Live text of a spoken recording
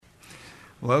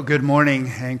Well, good morning,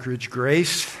 Anchorage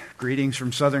Grace. Greetings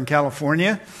from Southern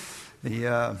California.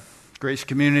 The Grace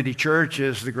Community Church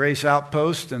is the Grace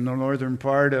Outpost in the northern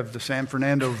part of the San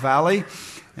Fernando Valley,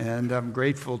 and I'm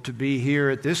grateful to be here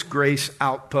at this Grace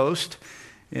Outpost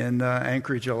in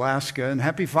Anchorage, Alaska. And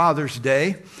happy Father's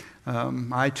Day.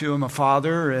 I, too, am a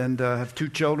father and have two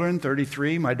children,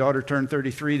 33. My daughter turned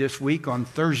 33 this week on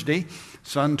Thursday,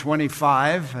 son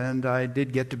 25, and I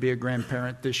did get to be a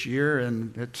grandparent this year,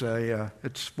 and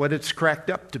it's what it's cracked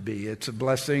up to be. It's a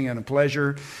blessing and a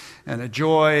pleasure and a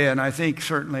joy, and I think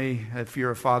certainly if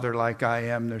you're a father like I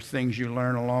am, there's things you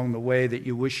learn along the way that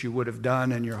you wish you would have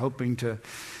done, and you're hoping to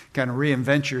kind of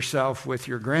reinvent yourself with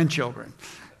your grandchildren.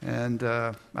 And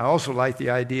I also like the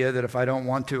idea that if I don't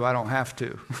want to, I don't have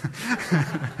to.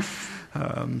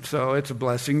 So it's a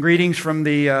blessing. Greetings from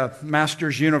the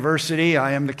Masters University.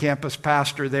 I am the campus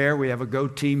pastor there. We have a GO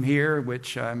team here,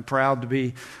 which I'm proud to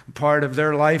be a part of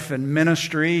their life and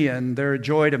ministry, and they're a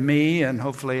joy to me, and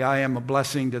hopefully I am a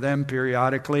blessing to them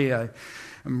periodically.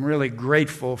 I'm really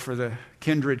grateful for the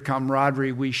kindred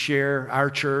camaraderie we share,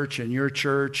 our church,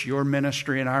 your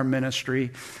ministry and our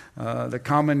ministry, the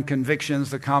common convictions,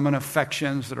 the common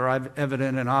affections that are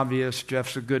evident and obvious.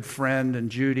 Jeff's a good friend, and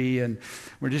Judy, and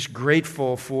we're just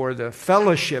grateful for the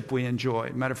fellowship we enjoy.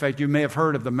 Matter of fact, you may have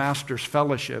heard of the Masters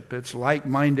Fellowship. It's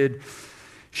like-minded,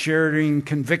 sharing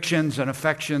convictions and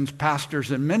affections, pastors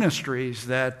and ministries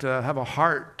that have a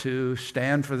heart to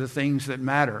stand for the things that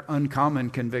matter.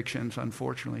 Uncommon convictions,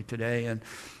 unfortunately, today. And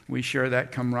we share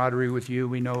that camaraderie with you.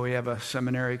 We know we have a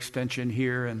seminary extension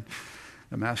here, and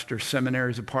the Master's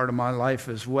Seminary is a part of my life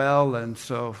as well. And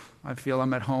so I feel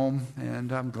I'm at home,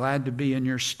 and I'm glad to be in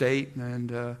your state. And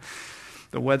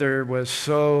the weather was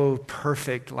so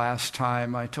perfect last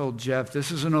time. I told Jeff,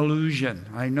 this is an illusion.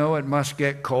 I know it must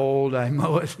get cold. I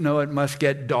know it must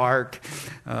get dark.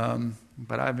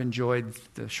 But I've enjoyed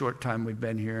the short time we've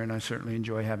been here, and I certainly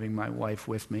enjoy having my wife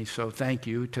with me. So thank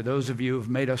you to those of you who have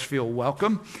made us feel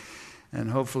welcome, and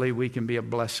hopefully we can be a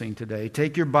blessing today.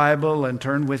 Take your Bible and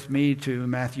turn with me to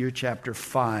Matthew chapter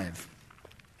 5.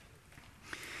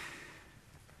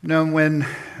 You know, when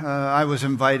I was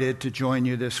invited to join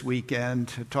you this weekend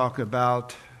to talk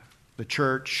about the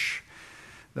church,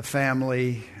 the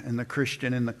family, and the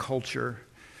Christian in the culture,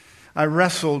 I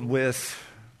wrestled with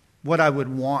what I would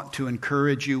want to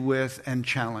encourage you with and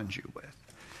challenge you with.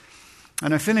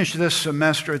 And I finished this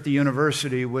semester at the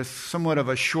university with somewhat of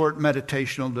a short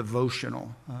meditational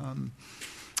devotional.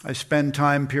 I spend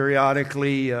time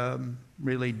periodically,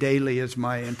 really daily is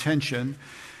my intention,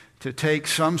 to take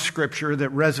some scripture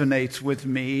that resonates with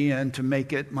me and to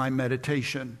make it my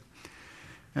meditation.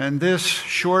 And this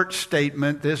short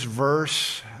statement, this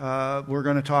verse we're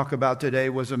going to talk about today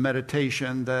was a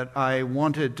meditation that I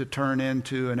wanted to turn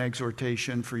into an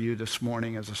exhortation for you this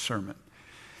morning as a sermon.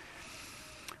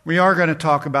 We are going to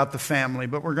talk about the family,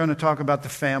 but we're going to talk about the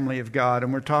family of God,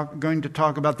 and we're going to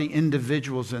talk about the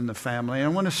individuals in the family. And I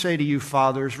want to say to you,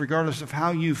 fathers, regardless of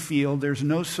how you feel, there's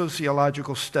no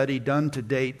sociological study done to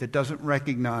date that doesn't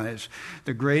recognize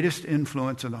the greatest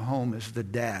influence in the home is the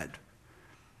dad,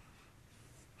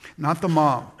 not the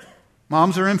mom.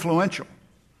 Moms are influential,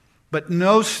 but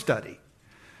no study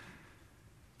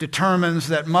determines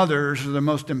that mothers are the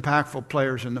most impactful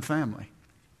players in the family.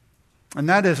 And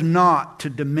that is not to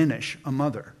diminish a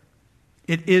mother.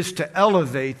 It is to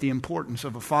elevate the importance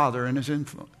of a father and his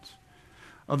influence.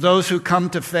 Of those who come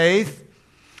to faith,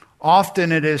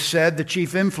 often it is said the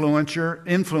chief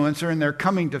influencer in their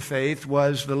coming to faith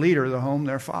was the leader of the home,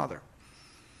 their father.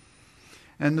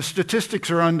 And the statistics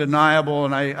are undeniable,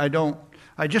 and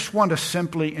I just want to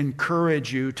simply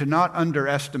encourage you to not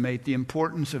underestimate the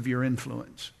importance of your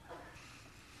influence.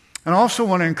 And I also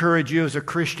want to encourage you as a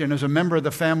Christian, as a member of the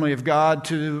family of God,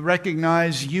 to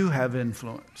recognize you have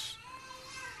influence.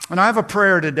 And I have a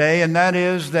prayer today, and that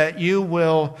is that you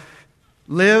will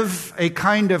live a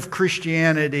kind of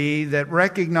Christianity that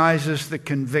recognizes the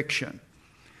conviction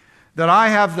that I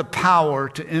have the power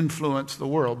to influence the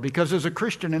world. Because as a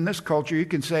Christian in this culture, you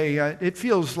can say, it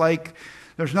feels like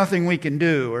there's nothing we can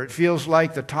do, or it feels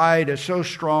like the tide is so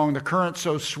strong, the current's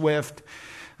so swift,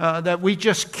 that we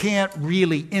just can't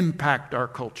really impact our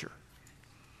culture.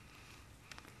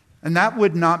 And that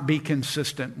would not be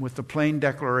consistent with the plain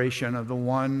declaration of the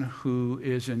one who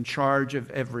is in charge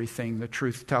of everything, the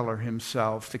truth teller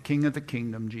himself, the King of the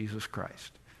kingdom, Jesus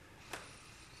Christ.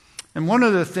 And one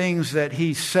of the things that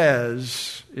he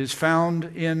says is found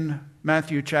in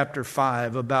Matthew chapter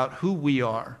 5 about who we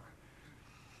are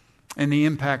and the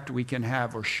impact we can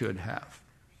have or should have.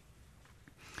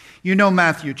 You know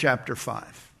Matthew chapter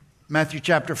 5. Matthew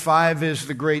chapter 5 is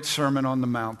the great Sermon on the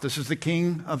Mount. This is the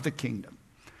King of the kingdom.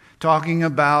 talking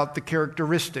about the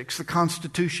characteristics, the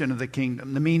constitution of the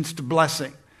kingdom, the means to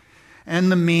blessing, and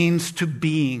the means to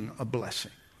being a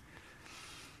blessing.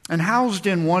 And housed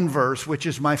in one verse, which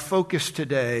is my focus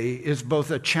today, is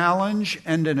both a challenge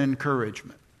and an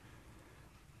encouragement.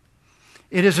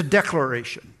 It is a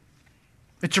declaration.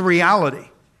 It's a reality.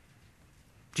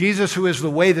 Jesus, who is the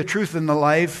way, the truth, and the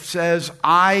life, says,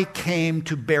 I came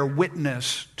to bear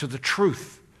witness to the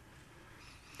truth.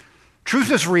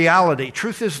 Truth is reality.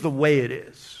 Truth is the way it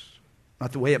is.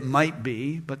 Not the way it might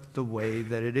be, but the way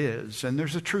that it is. And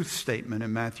there's a truth statement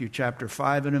in Matthew chapter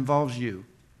 5. It involves you.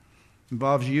 It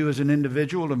involves you as an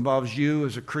individual. It involves you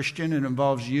as a Christian. It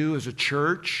involves you as a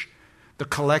church, the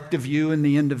collective you and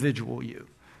the individual you.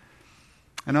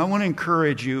 And I want to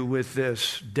encourage you with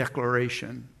this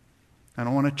declaration. And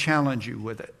I want to challenge you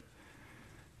with it.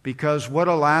 Because what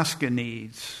Alaska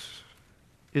needs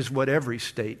is what every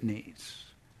state needs.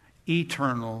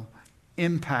 Eternal,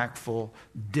 impactful,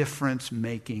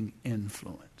 difference-making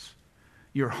influence.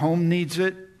 Your home needs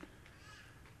it.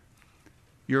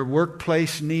 Your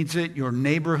workplace needs it. Your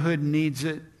neighborhood needs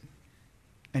it.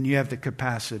 And you have the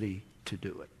capacity to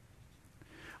do it.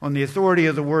 On the authority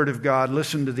of the Word of God,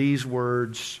 listen to these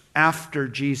words after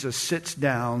Jesus sits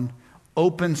down,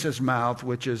 opens his mouth,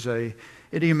 which is an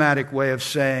idiomatic way of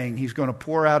saying he's going to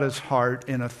pour out his heart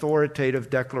in authoritative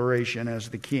declaration as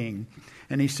the king.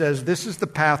 And he says, this is the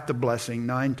path to blessing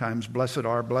 9 times. Blessed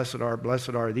are, blessed are, blessed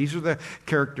are. These are the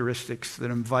characteristics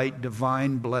that invite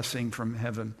divine blessing from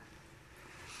heaven.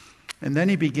 And then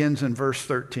he begins in verse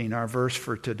 13, our verse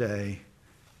for today.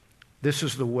 This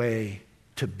is the way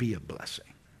to be a blessing.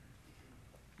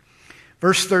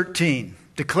 Verse 13,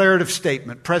 declarative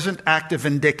statement, present, active,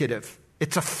 indicative.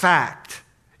 It's a fact.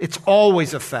 It's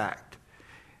always a fact.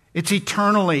 It's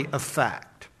eternally a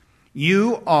fact.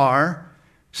 You are,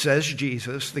 says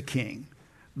Jesus the King,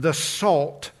 the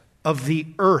salt of the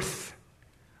earth.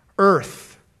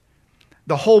 Earth,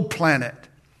 the whole planet.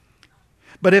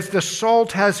 But if the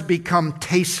salt has become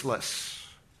tasteless,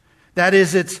 that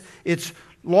is, it's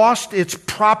lost its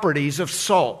properties of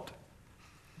salt.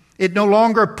 It no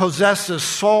longer possesses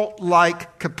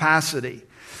salt-like capacity.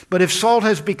 But if salt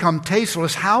has become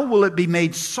tasteless, how will it be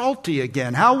made salty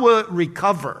again? How will it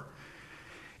recover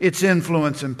its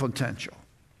influence and potential?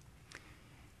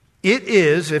 It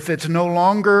is, if it's no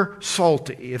longer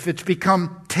salty, if it's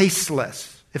become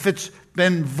tasteless, if it's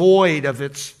been void of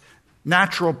its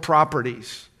natural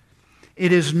properties,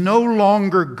 it is no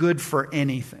longer good for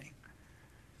anything.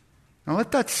 Now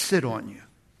let that sit on you.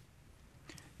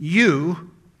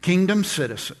 You, kingdom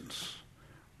citizens,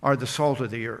 are the salt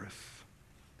of the earth.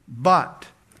 But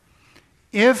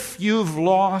if you've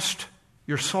lost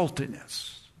your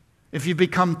saltiness, if you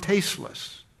become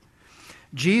tasteless,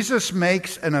 Jesus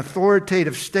makes an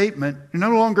authoritative statement, you're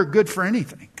no longer good for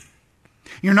anything.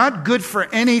 You're not good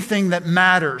for anything that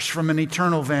matters from an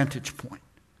eternal vantage point.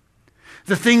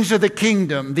 The things of the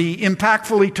kingdom, the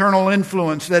impactful eternal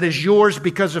influence that is yours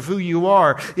because of who you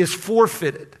are, is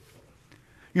forfeited.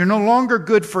 You're no longer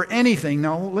good for anything.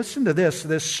 Now listen to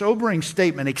this sobering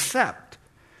statement, except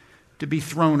to be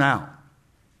thrown out,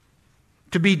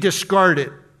 to be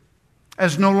discarded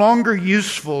as no longer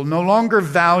useful, no longer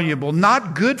valuable,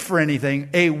 not good for anything,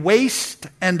 a waste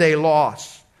and a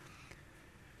loss,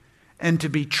 and to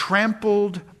be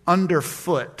trampled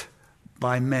underfoot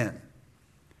by men.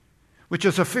 Which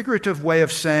is a figurative way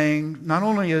of saying, not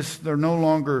only is there no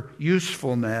longer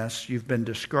usefulness, you've been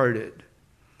discarded,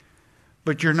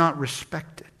 but you're not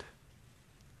respected.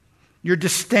 You're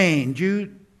disdained. You're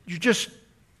just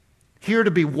here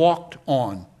to be walked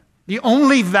on. The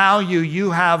only value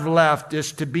you have left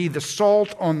is to be the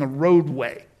salt on the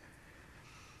roadway.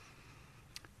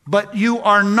 But you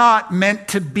are not meant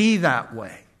to be that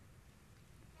way.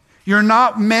 You're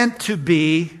not meant to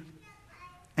be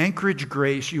Anchorage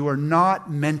Grace. You are not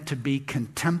meant to be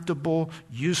contemptible,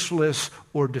 useless,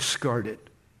 or discarded.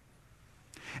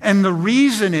 And the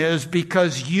reason is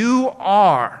because you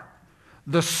are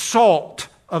the salt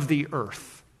of the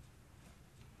earth.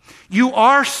 You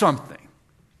are something.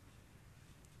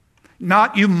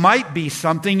 Not you might be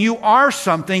something, you are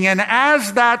something. And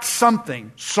as that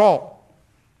something, salt,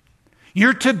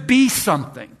 you're to be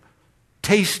something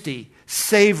tasty,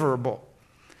 savorable.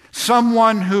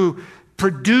 Someone who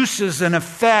produces an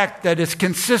effect that is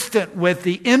consistent with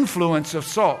the influence of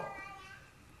salt.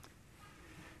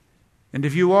 And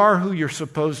if you are who you're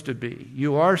supposed to be,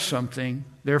 you are something,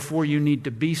 therefore you need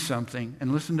to be something.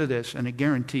 And listen to this, and it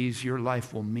guarantees your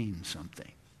life will mean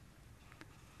something.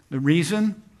 The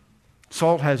reason?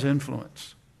 Salt has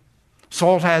influence.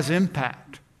 Salt has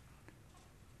impact.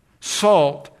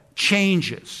 Salt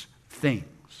changes things.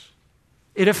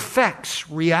 It affects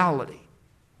reality.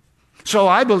 So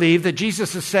I believe that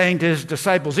Jesus is saying to his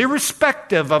disciples,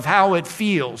 irrespective of how it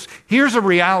feels, here's a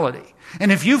reality.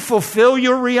 And if you fulfill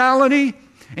your reality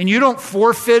and you don't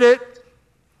forfeit it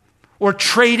or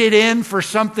trade it in for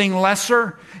something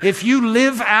lesser, if you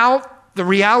live out the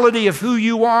reality of who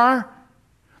you are,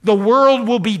 the world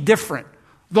will be different.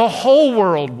 The whole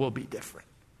world will be different.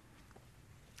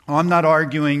 I'm not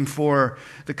arguing for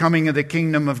the coming of the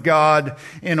kingdom of God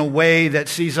in a way that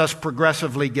sees us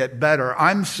progressively get better.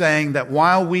 I'm saying that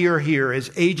while we are here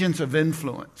as agents of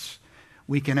influence,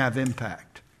 we can have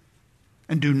impact.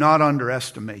 And do not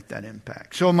underestimate that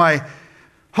impact. So my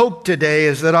hope today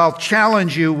is that I'll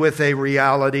challenge you with a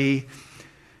reality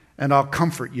and I'll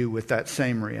comfort you with that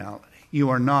same reality. You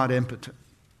are not impotent.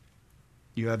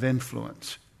 You have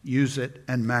influence. Use it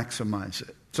and maximize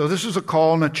it. So this is a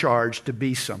call and a charge to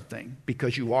be something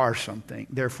because you are something.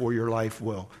 Therefore, your life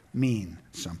will mean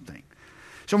something.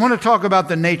 So I want to talk about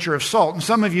the nature of salt. And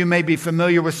some of you may be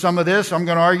familiar with some of this. I'm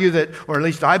going to argue that, or at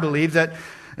least I believe that,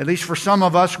 at least for some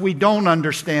of us, we don't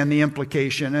understand the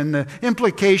implication. And the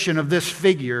implication of this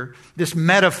figure, this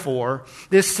metaphor,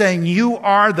 this saying, you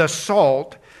are the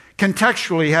salt,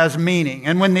 contextually has meaning.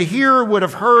 And when the hearer would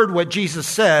have heard what Jesus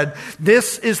said,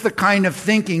 this is the kind of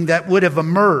thinking that would have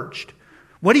emerged.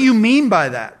 What do you mean by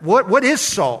that? What is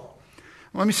salt?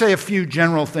 Let me say a few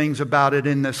general things about it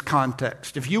in this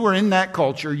context. If you were in that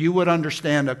culture, you would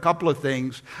understand a couple of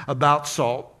things about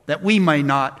salt that we may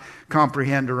not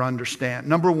comprehend or understand.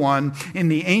 Number one, in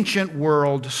the ancient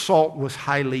world, salt was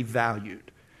highly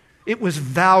valued. It was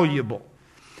valuable.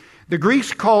 The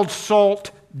Greeks called salt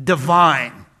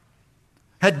divine,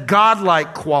 had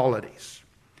godlike qualities.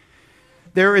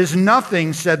 There is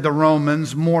nothing, said the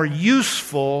Romans, more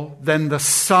useful than the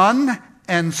sun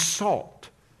and salt.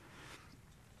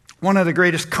 One of the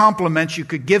greatest compliments you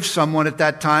could give someone at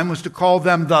that time was to call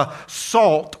them the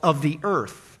salt of the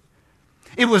earth.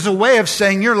 It was a way of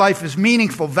saying your life is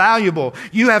meaningful, valuable.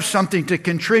 You have something to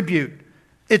contribute.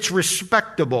 It's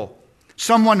respectable.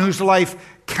 Someone whose life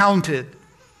counted.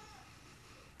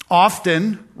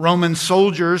 Often, Roman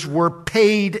soldiers were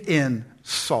paid in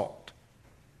salt.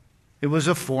 It was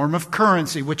a form of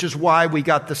currency, which is why we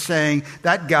got the saying,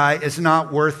 that guy is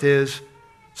not worth his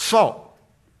salt.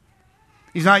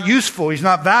 He's not useful. He's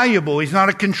not valuable. He's not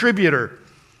a contributor.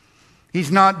 He's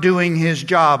not doing his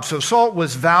job. So salt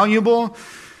was valuable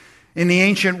in the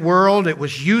ancient world. It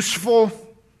was useful.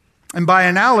 And by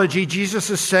analogy, Jesus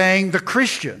is saying the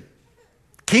Christian,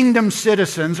 kingdom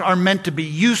citizens are meant to be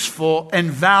useful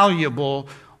and valuable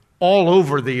all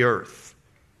over the earth.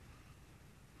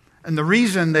 And the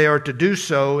reason they are to do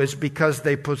so is because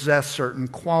they possess certain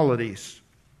qualities.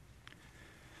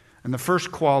 And the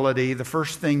first quality, the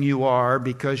first thing you are,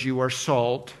 because you are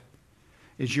salt,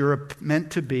 is you're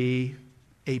meant to be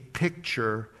a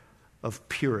picture of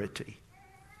purity.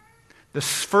 The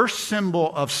first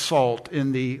symbol of salt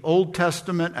in the Old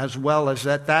Testament, as well as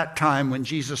at that time when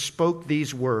Jesus spoke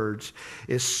these words,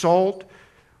 is salt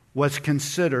was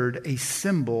considered a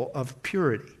symbol of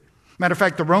purity. Matter of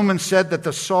fact, the Romans said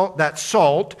that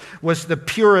salt was the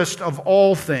purest of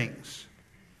all things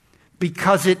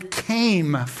because it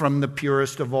came from the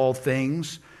purest of all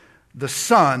things, the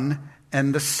sun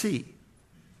and the sea.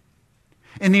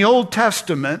 In the Old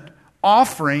Testament,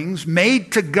 offerings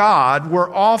made to God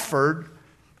were offered,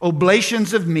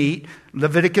 oblations of meat,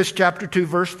 Leviticus chapter 2,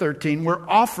 verse 13, were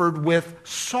offered with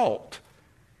salt.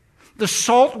 The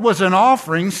salt was an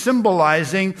offering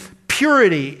symbolizing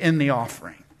purity in the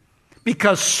offering.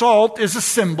 Because salt is a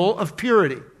symbol of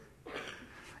purity.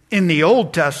 In the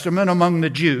Old Testament, among the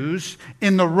Jews,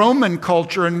 in the Roman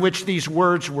culture in which these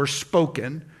words were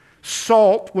spoken,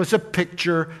 salt was a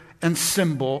picture and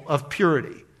symbol of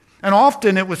purity. And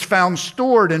often it was found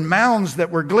stored in mounds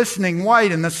that were glistening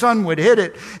white, and the sun would hit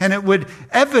it, and it would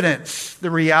evidence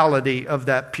the reality of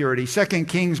that purity. 2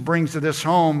 Kings brings this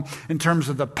home in terms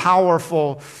of the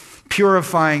powerful,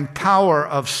 purifying power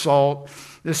of salt.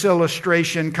 This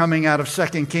illustration coming out of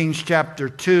 2 Kings chapter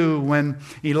 2 when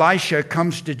Elisha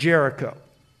comes to Jericho.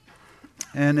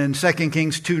 And in 2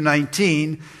 Kings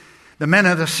 2:19, the men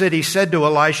of the city said to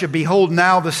Elisha, "Behold,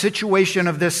 now the situation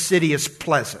of this city is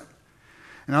pleasant."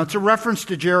 Now it's a reference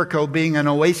to Jericho being an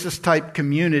oasis-type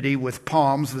community with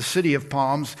palms, the city of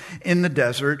palms in the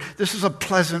desert. This is a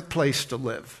pleasant place to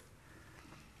live.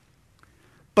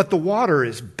 But the water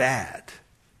is bad.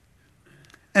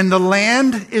 And the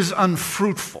land is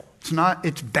unfruitful.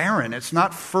 It's barren. It's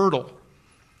not fertile.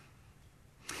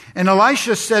 And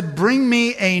Elisha said, "Bring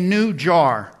me a new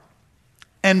jar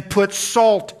and put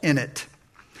salt in it."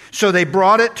 So they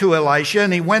brought it to Elisha,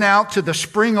 and he went out to the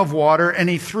spring of water, and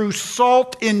he threw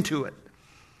salt into it.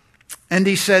 And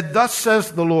he said, "Thus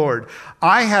says the Lord,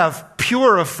 I have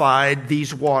purified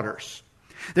these waters.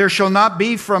 There shall not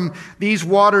be from these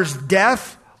waters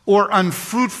death or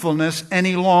unfruitfulness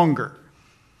any longer.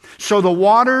 So the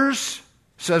waters,"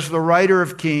 says the writer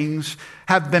of Kings,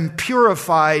 "have been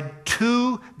purified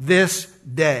to this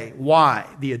day." Why?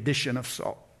 The addition of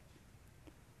salt.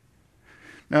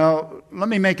 Now, let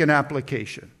me make an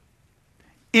application.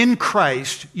 In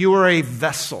Christ, you are a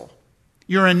vessel.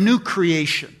 You're a new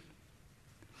creation.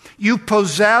 You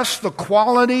possess the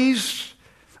qualities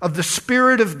of the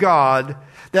Spirit of God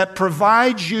that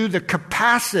provides you the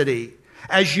capacity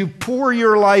as you pour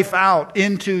your life out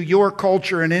into your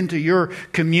culture and into your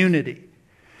community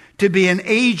to be an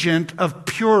agent of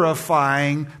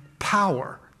purifying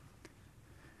power.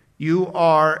 You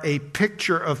are a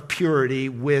picture of purity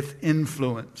with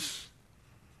influence.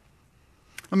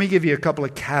 Let me give you a couple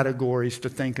of categories to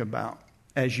think about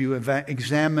as you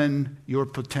examine your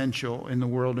potential in the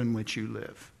world in which you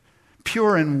live.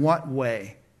 Pure in what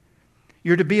way?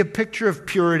 You're to be a picture of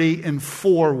purity in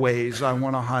 4 ways I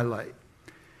want to highlight.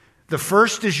 The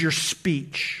first is your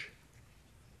speech.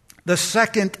 The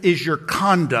second is your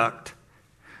conduct.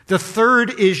 The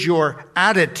third is your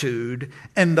attitude.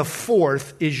 And the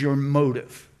fourth is your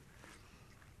motive.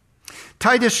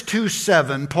 Titus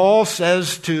 2:7, Paul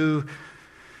says to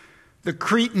the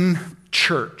Cretan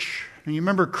church. And you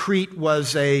remember Crete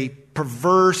was a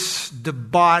perverse,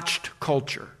 debauched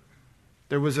culture.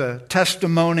 There was a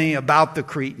testimony about the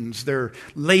Cretans. They're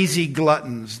lazy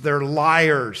gluttons. They're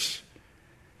liars.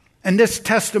 And this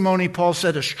testimony, Paul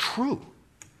said, is true.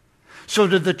 So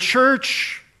to the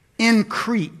church in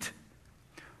Crete,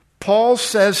 Paul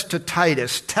says to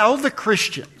Titus, tell the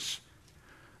Christians,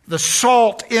 the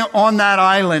salt on that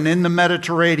island in the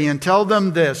Mediterranean, tell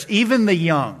them this, even the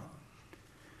young.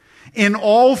 In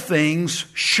all things,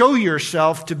 show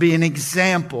yourself to be an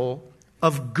example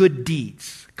of good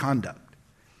deeds, conduct.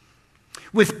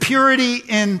 With purity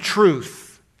in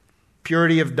truth,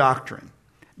 purity of doctrine,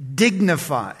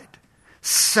 dignified,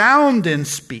 sound in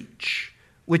speech,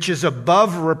 which is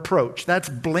above reproach. That's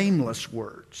blameless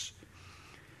words.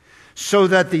 So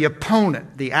that the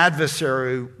opponent, the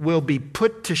adversary, will be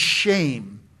put to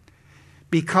shame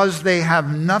because they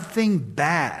have nothing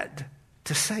bad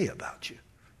to say about you.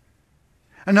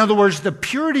 In other words, the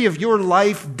purity of your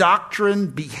life, doctrine,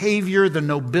 behavior, the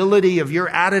nobility of your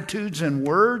attitudes and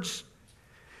words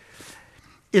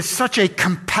is such a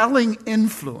compelling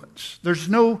influence. There's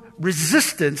no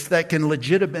resistance that can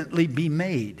legitimately be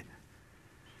made.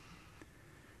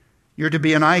 You're to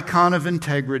be an icon of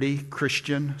integrity,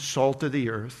 Christian, salt of the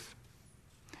earth.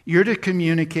 You're to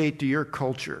communicate to your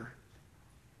culture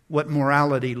what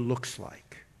morality looks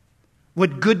like,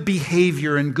 what good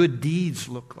behavior and good deeds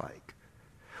look like,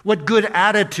 what good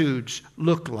attitudes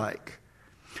look like.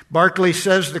 Barclay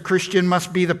says the Christian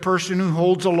must be the person who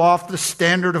holds aloft the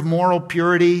standard of moral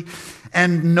purity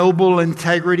and noble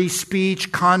integrity,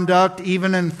 speech, conduct,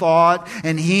 even in thought.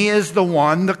 And he is the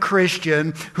one, the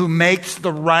Christian, who makes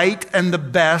the right and the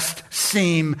best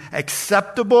seem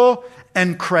acceptable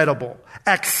and credible,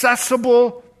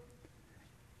 accessible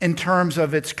in terms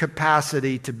of its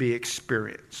capacity to be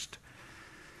experienced.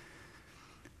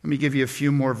 Let me give you a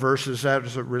few more verses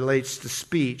as it relates to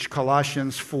speech.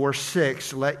 Colossians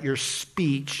 4:6, let your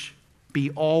speech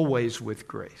be always with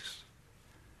grace.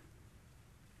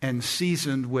 And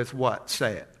seasoned with what?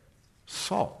 Say it.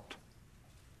 Salt.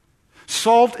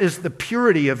 Salt is the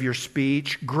purity of your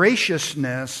speech.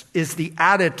 Graciousness is the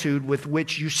attitude with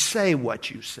which you say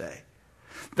what you say.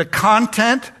 The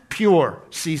content, pure,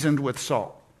 seasoned with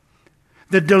salt.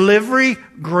 The delivery,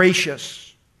 gracious.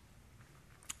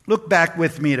 Look back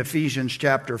with me at Ephesians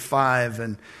chapter 5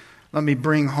 and let me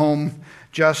bring home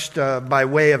just by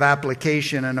way of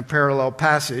application and a parallel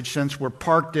passage. Since we're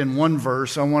parked in one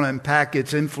verse, I want to unpack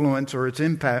its influence or its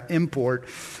import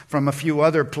from a few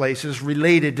other places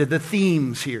related to the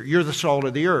themes here. You're the salt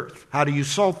of the earth. How do you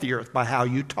salt the earth? By how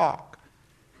you talk.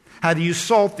 How do you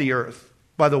salt the earth?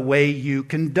 By the way you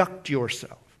conduct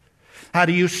yourself. How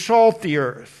do you salt the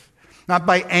earth? Not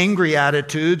by angry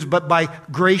attitudes, but by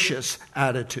gracious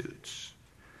attitudes.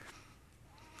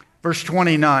 Verse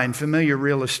 29, familiar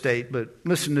real estate, but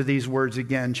listen to these words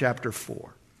again, chapter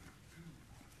 4.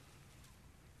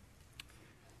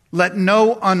 Let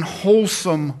no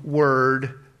unwholesome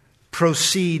word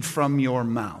proceed from your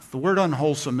mouth. The word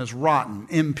unwholesome is rotten,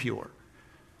 impure,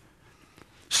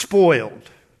 spoiled,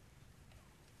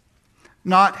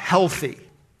 not healthy.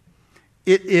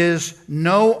 It is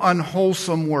no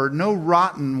unwholesome word, no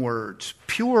rotten words,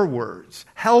 pure words,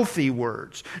 healthy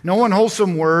words. No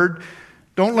unwholesome word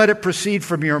Don't let it proceed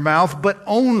from your mouth, but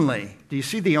only, do you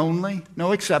see the only?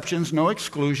 No exceptions, no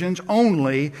exclusions,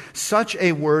 only such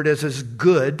a word as is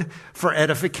good for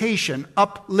edification,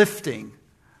 uplifting,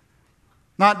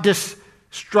 not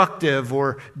destructive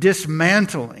or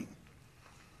dismantling,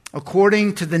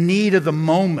 according to the need of the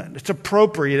moment. It's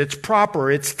appropriate, it's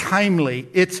proper, it's timely,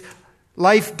 it's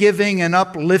life-giving and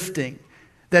uplifting,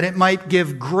 that it might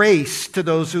give grace to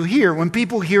those who hear. When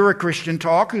people hear a Christian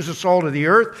talk who's the salt of the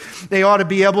earth, they ought to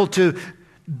be able to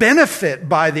benefit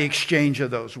by the exchange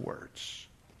of those words.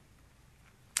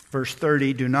 Verse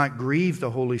 30, do not grieve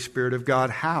the Holy Spirit of God.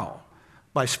 How?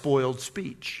 By spoiled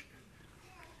speech,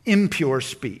 impure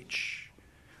speech,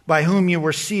 by whom you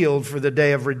were sealed for the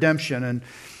day of redemption. And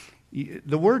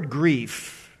the word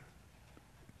grief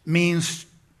means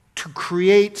to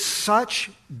create such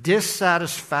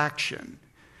dissatisfaction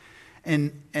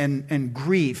and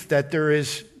grief that there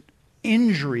is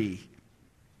injury.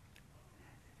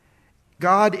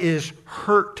 God is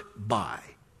hurt by.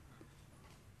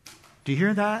 Do you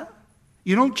hear that?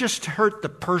 You don't just hurt the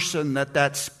person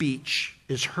that speech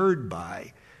is heard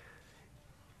by.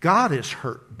 God is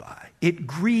hurt by. It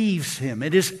grieves him.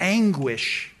 It is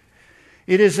anguish.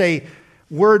 It is a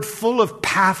word full of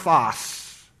pathos.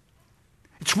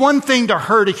 It's one thing to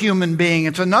hurt a human being.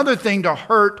 It's another thing to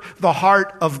hurt the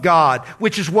heart of God,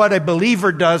 which is what a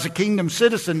believer does, a kingdom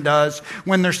citizen does,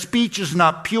 when their speech is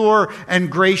not pure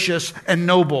and gracious and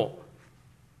noble.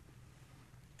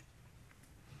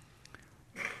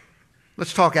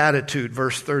 Let's talk attitude,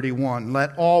 verse 31.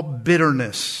 Let all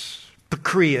bitterness,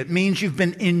 pakria, it means you've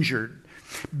been injured.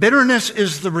 Bitterness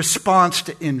is the response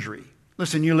to injury.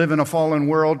 Listen, you live in a fallen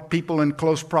world, people in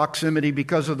close proximity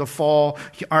because of the fall,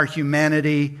 our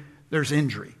humanity, there's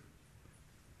injury.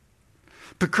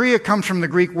 Pakria comes from the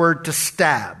Greek word to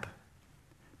stab.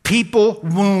 People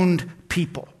wound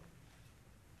people.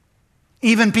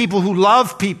 Even people who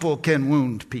love people can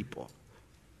wound people.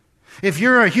 If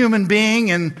you're a human being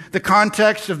in the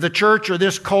context of the church or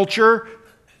this culture,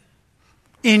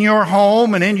 in your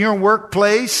home and in your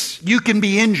workplace, you can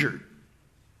be injured.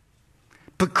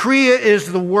 Pakria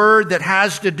is the word that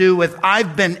has to do with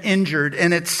I've been injured.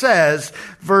 And it says,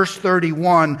 verse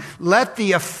 31, let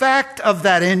the effect of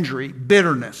that injury,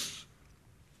 bitterness.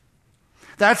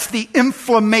 That's the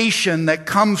inflammation that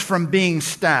comes from being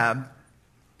stabbed.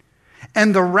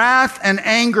 And the wrath and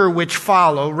anger which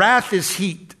follow. Wrath is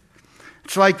heat.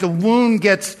 It's like the wound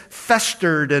gets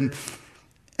festered and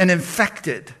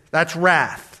infected. That's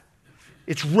wrath.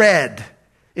 It's red.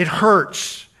 It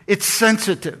hurts. It's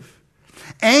sensitive.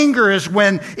 Anger is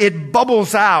when it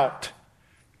bubbles out.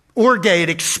 Orge, it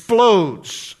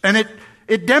explodes. And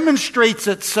it demonstrates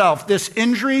itself, this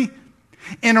injury,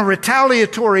 in a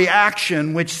retaliatory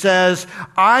action which says,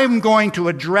 I'm going to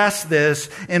address this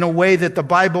in a way that the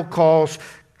Bible calls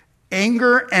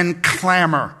anger and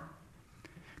clamor.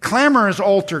 Clamor is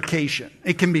altercation.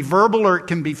 It can be verbal or it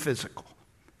can be physical.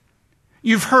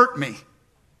 You've hurt me.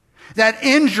 That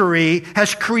injury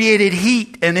has created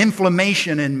heat and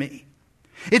inflammation in me.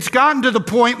 It's gotten to the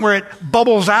point where it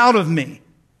bubbles out of me.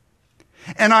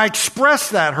 And I express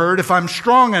that hurt, if I'm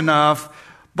strong enough,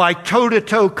 by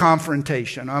toe-to-toe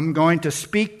confrontation. I'm going to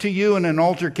speak to you in an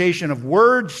altercation of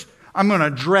words. I'm going to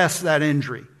address that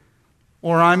injury.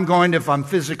 Or I'm going to, if I'm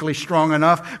physically strong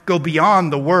enough, go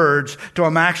beyond the words till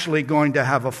I'm actually going to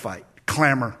have a fight.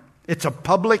 Clamor. It's a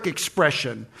public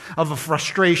expression of a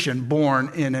frustration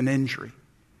born in an injury.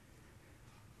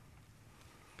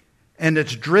 And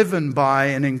it's driven by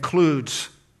and includes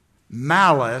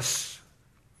malice.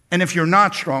 And if you're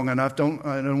not strong enough,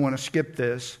 I don't want to skip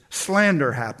this,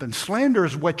 slander happens. Slander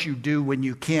is what you do when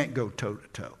you can't go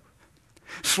toe-to-toe.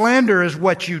 Slander is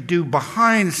what you do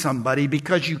behind somebody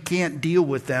because you can't deal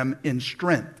with them in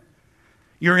strength.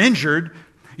 You're injured.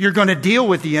 You're going to deal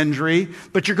with the injury,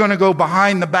 but you're going to go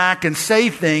behind the back and say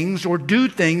things or do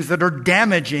things that are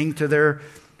damaging to their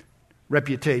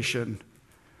reputation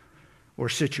or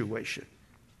situation.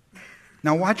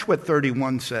 Now watch what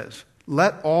 31 says.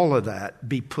 Let all of that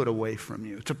be put away from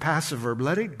you. It's a passive verb.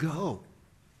 Let it go.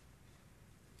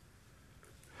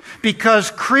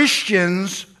 Because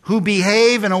Christians who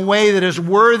behave in a way that is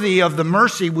worthy of the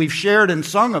mercy we've shared and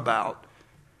sung about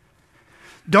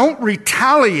don't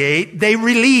retaliate, they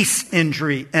release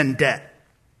injury and debt.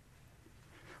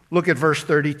 Look at verse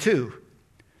 32.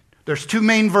 There's two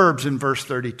main verbs in verse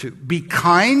 32. Be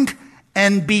kind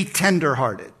and be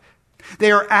tenderhearted.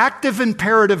 They are active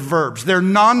imperative verbs. They're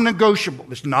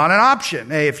non-negotiable. It's not an option.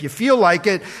 Hey, if you feel like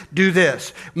it, do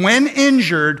this. When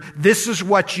injured, this is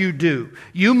what you do.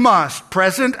 You must,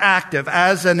 present active,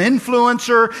 as an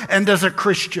influencer and as a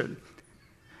Christian,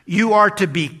 you are to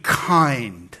be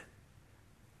kind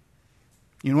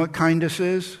You know what kindness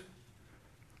is?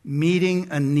 Meeting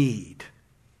a need.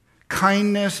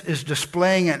 Kindness is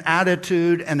displaying an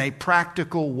attitude and a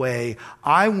practical way.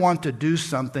 I want to do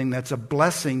something that's a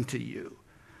blessing to you,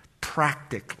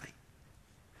 practically.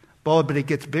 But it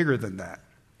gets bigger than that.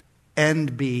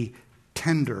 And be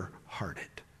tender-hearted.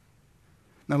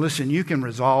 Now listen, you can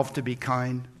resolve to be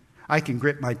kind. I can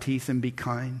grit my teeth and be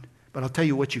kind. But I'll tell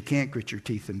you what, you can't grit your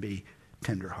teeth and be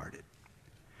tender-hearted.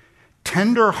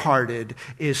 Tender-hearted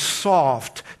is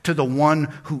soft to the one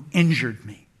who injured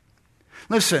me.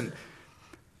 Listen,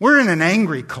 we're in an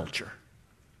angry culture.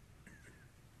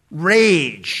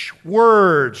 Rage,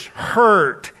 words,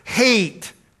 hurt,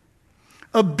 hate,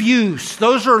 abuse.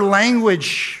 Those are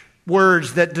language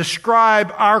words that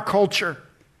describe our culture.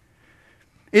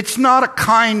 It's not a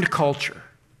kind culture,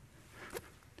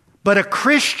 but a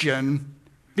Christian,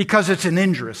 because it's an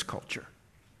injurious culture.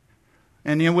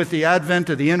 And with the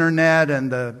advent of the internet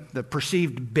and the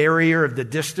perceived barrier of the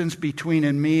distance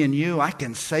between me and you, I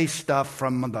can say stuff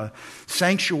from the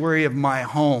sanctuary of my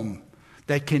home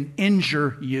that can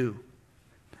injure you.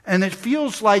 And it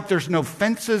feels like there's no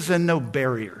fences and no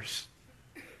barriers.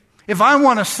 If I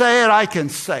want to say it, I can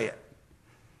say it.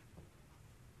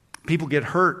 People get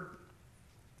hurt.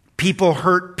 People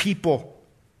hurt people.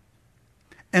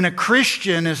 And a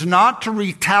Christian is not to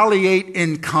retaliate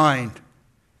in kind.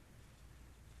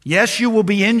 Yes, you will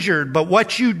be injured, but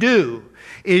what you do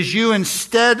is you,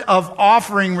 instead of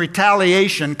offering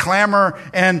retaliation, clamor,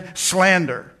 and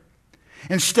slander,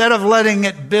 instead of letting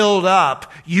it build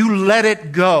up, you let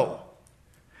it go.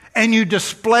 And you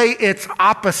display its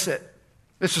opposite.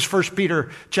 This is 1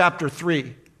 Peter chapter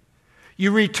 3.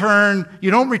 You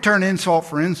don't return insult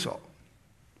for insult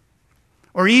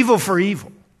or evil for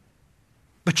evil,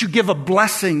 but you give a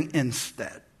blessing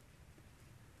instead.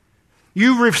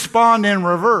 You respond in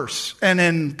reverse. And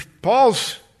in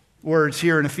Paul's words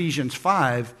here in Ephesians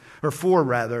 4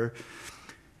 rather,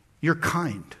 you're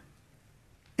kind.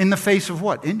 In the face of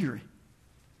what? Injury.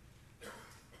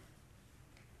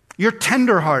 You're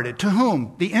tenderhearted. To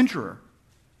whom? The injurer.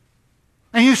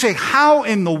 And you say, how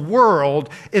in the world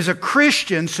is a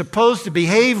Christian supposed to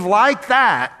behave like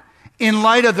that in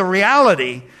light of the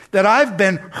reality that I've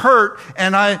been hurt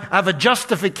and I have a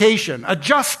justification, a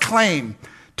just claim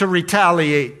to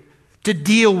retaliate, to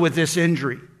deal with this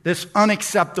injury, this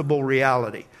unacceptable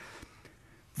reality?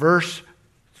 Verse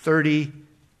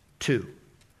 32.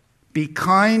 Be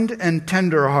kind and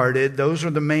tenderhearted. Those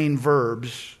are the main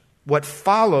verbs. What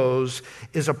follows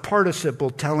is a participle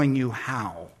telling you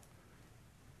how.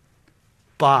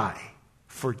 By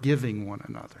forgiving one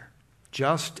another,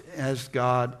 just as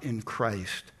God in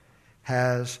Christ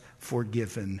has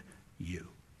forgiven you.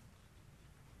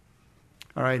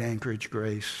 All right, Anchorage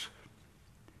Grace.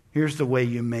 Here's the way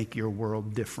you make your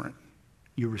world different.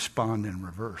 You respond in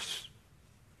reverse.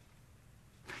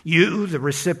 You, the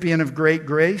recipient of great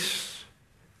grace,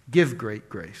 give great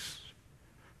grace.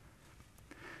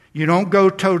 You don't go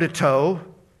toe-to-toe.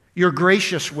 You're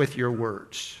gracious with your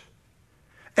words.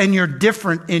 And you're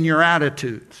different in your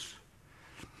attitudes.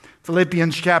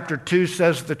 Philippians chapter 2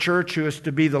 says the church, who is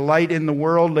to be the light in the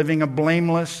world, living a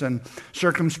blameless and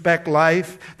circumspect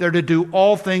life, they're to do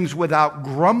all things without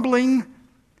grumbling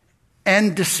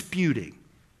and disputing.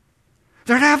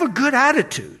 They're to have a good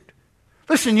attitude.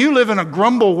 Listen, you live in a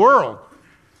grumble world.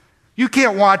 You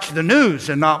can't watch the news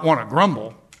and not want to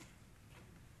grumble.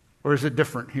 Or is it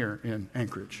different here in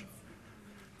Anchorage?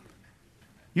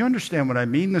 You understand what I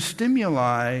mean? The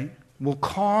stimuli will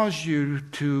cause you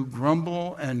to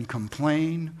grumble and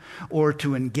complain or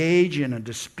to engage in a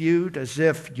dispute as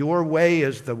if your way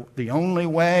is the only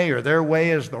way or their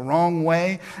way is the wrong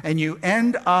way. And you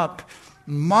end up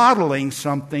modeling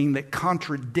something that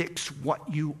contradicts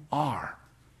what you are.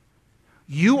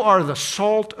 You are the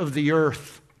salt of the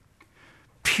earth,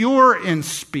 pure in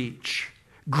speech,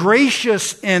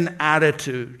 gracious in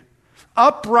attitude,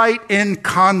 upright in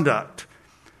conduct.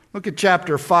 Look at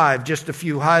chapter 5, just a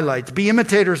few highlights. Be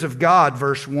imitators of God,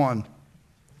 verse 1.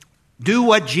 Do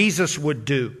what Jesus would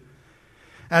do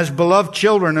as beloved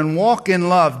children and walk in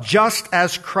love, just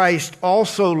as Christ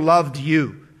also loved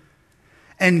you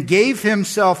and gave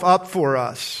himself up for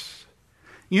us.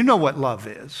 You know what love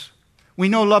is. We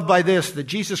know love by this, that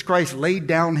Jesus Christ laid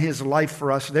down his life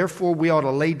for us. Therefore, we ought to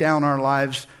lay down our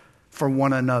lives for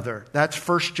one another. That's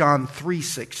 1 John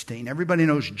 3:16. Everybody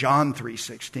knows John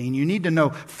 3:16. You need to know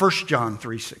 1 John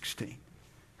 3:16.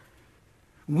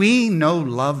 We know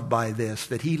love by this,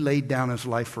 that he laid down his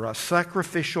life for us.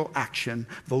 Sacrificial action,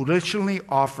 volitionally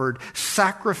offered,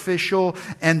 sacrificial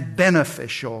and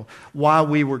beneficial while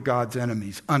we were God's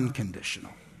enemies.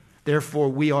 Unconditional. Therefore,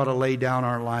 we ought to lay down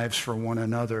our lives for one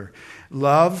another.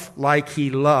 Love like he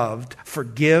loved,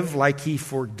 forgive like he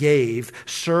forgave,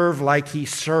 serve like he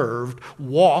served,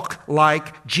 walk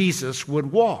like Jesus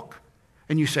would walk.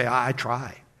 And you say, I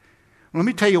try. Let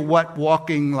me tell you what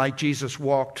walking like Jesus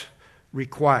walked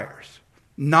requires.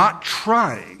 Not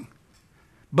trying,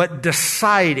 but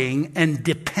deciding and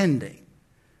depending.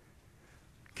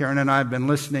 Karen and I have been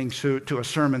listening to a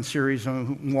sermon series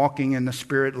on walking in the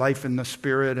Spirit, life in the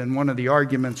Spirit, and one of the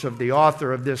arguments of the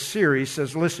author of this series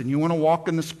says, listen, you want to walk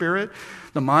in the Spirit?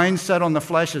 The mindset on the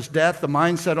flesh is death. The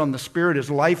mindset on the Spirit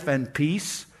is life and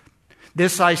peace.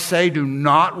 This I say, do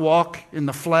not walk in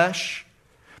the flesh,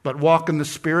 but walk in the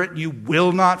Spirit. You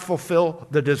will not fulfill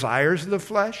the desires of the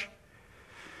flesh.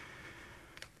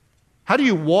 How do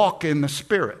you walk in the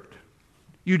Spirit?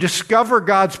 You discover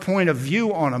God's point of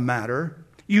view on a matter.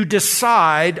 You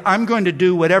decide, I'm going to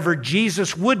do whatever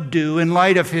Jesus would do in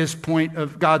light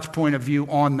of God's point of view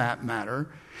on that matter.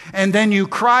 And then you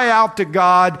cry out to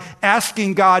God,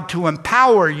 asking God to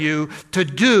empower you to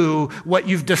do what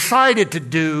you've decided to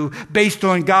do based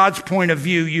on God's point of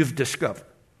view you've discovered.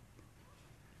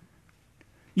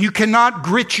 You cannot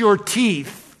grit your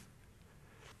teeth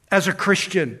as a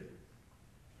Christian.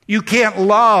 You can't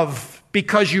love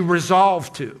because you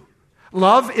resolve to.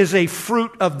 Love is a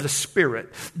fruit of the Spirit.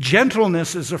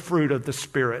 Gentleness is a fruit of the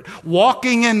Spirit.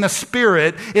 Walking in the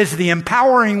Spirit is the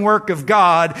empowering work of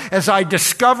God as I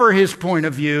discover His point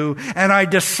of view and I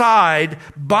decide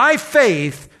by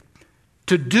faith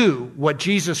to do what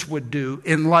Jesus would do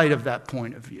in light of that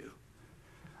point of view.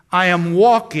 I am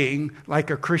walking like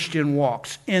a Christian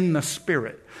walks, in the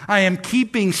Spirit. I am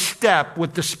keeping step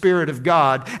with the Spirit of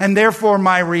God, and therefore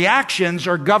my reactions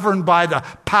are governed by the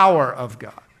power of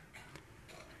God.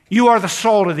 You are the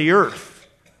salt of the earth.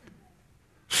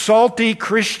 Salty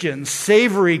Christians,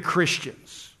 savory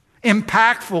Christians,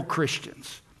 impactful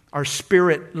Christians are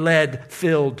Spirit-led,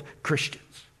 filled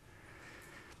Christians.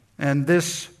 And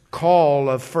this call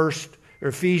of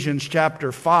Ephesians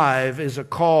chapter 5 is a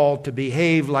call to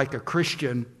behave like a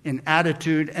Christian in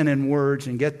attitude and in words,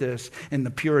 and get this, in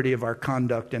the purity of our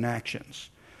conduct and actions.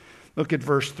 Look at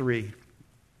verse 3.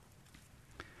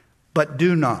 But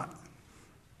do not.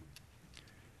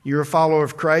 You're a follower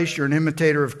of Christ. You're an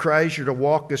imitator of Christ. You're to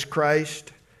walk as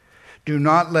Christ. Do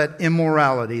not let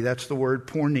immorality, that's the word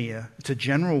porneia, it's a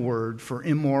general word for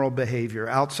immoral behavior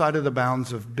outside of the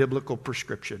bounds of biblical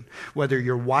prescription, whether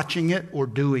you're watching it or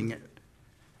doing it.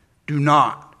 Do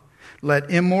not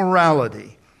let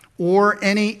immorality or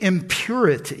any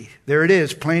impurity, there it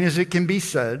is, plain as it can be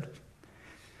said,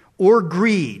 or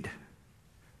greed.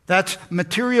 That's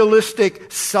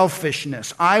materialistic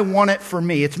selfishness. I want it for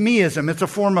me. It's meism. It's a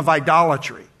form of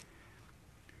idolatry.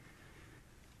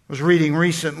 I was reading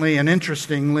recently, and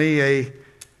interestingly, a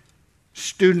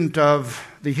student of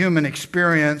the human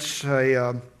experience,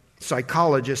 a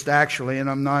psychologist actually, and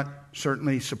I'm not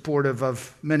certainly supportive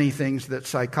of many things that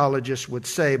psychologists would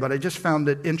say, but I just found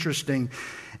it interesting.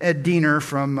 Ed Diener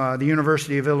from the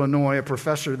University of Illinois, a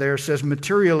professor there, says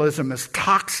materialism is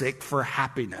toxic for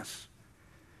happiness.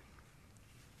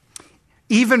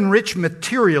 Even rich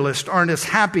materialists aren't as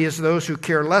happy as those who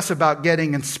care less about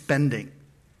getting and spending.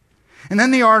 And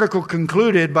then the article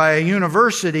concluded by a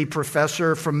university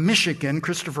professor from Michigan,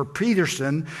 Christopher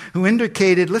Peterson, who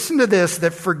indicated, listen to this,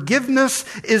 that forgiveness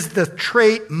is the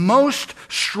trait most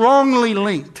strongly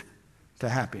linked to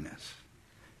happiness,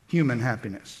 human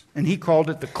happiness. And he called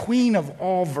it the queen of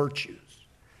all virtues.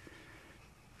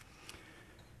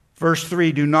 Verse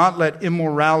 3, do not let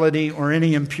immorality or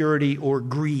any impurity or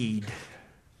greed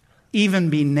even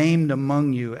be named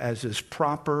among you as is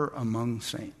proper among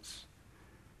saints.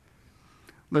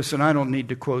 Listen, I don't need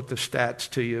to quote the stats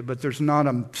to you, but there's not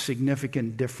a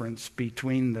significant difference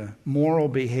between the moral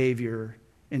behavior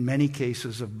in many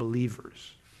cases of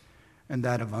believers and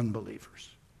that of unbelievers.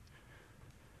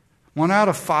 1 out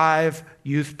of 5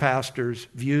 youth pastors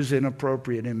views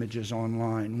inappropriate images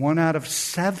online. 1 out of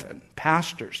 7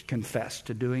 pastors confess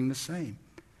to doing the same.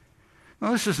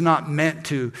 Now, this is not meant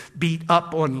to beat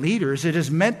up on leaders. It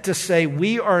is meant to say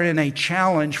we are in a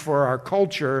challenge for our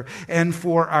culture and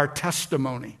for our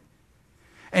testimony.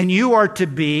 And you are to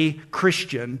be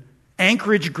Christian,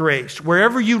 Anchorage Grace.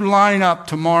 Wherever you line up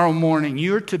tomorrow morning,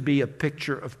 you're to be a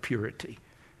picture of purity.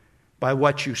 By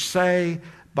what you say,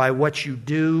 by what you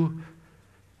do,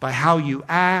 by how you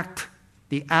act,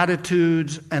 the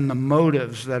attitudes and the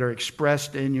motives that are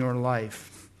expressed in your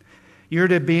life. You're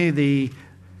to be the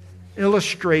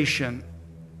illustration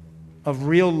of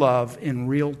real love in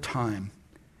real time.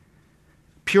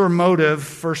 Pure motive,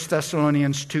 1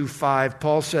 Thessalonians 2:5,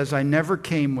 Paul says, I never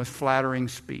came with flattering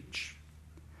speech.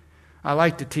 I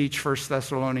like to teach 1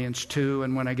 Thessalonians 2,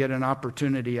 and when I get an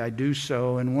opportunity, I do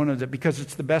so. And because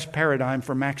it's the best paradigm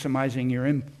for maximizing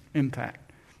your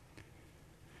impact.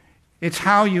 It's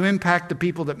how you impact the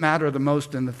people that matter the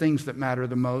most and the things that matter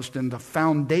the most. And the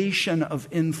foundation of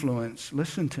influence,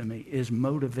 listen to me, is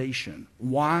motivation.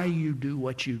 Why you do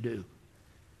what you do.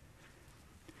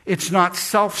 It's not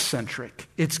self-centric,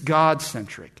 it's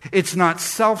God-centric. It's not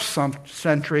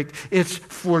self-centric, it's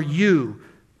for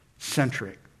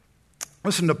you-centric.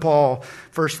 Listen to Paul,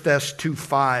 1 Thess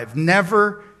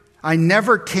 2:5. I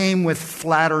never came with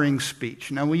flattering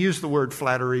speech. Now, we use the word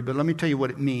flattery, but let me tell you what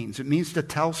it means. It means to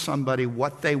tell somebody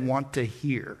what they want to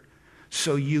hear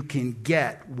so you can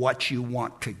get what you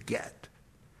want to get.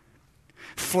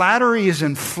 Flattery is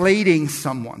inflating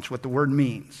someone's what the word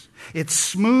means. It's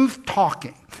smooth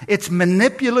talking. It's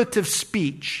manipulative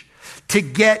speech to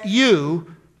get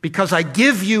you, because I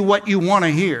give you what you want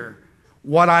to hear,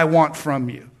 what I want from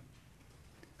you.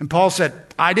 And Paul said,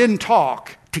 I didn't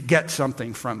talk to get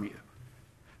something from you.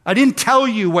 I didn't tell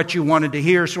you what you wanted to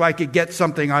hear so I could get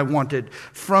something I wanted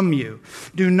from you.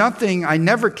 Do nothing, I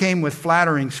never came with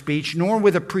flattering speech, nor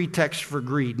with a pretext for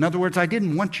greed. In other words, I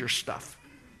didn't want your stuff.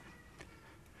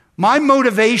 My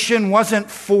motivation wasn't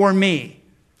for me.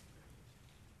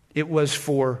 It was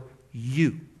for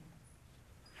you.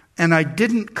 And I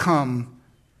didn't come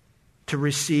to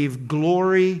receive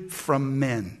glory from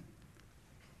men.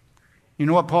 You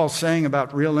know what Paul's saying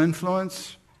about real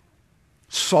influence?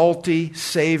 Salty,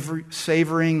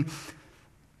 savoring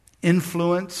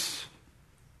influence.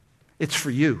 It's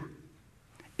for you.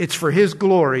 It's for His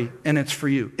glory, and it's for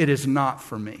you. It is not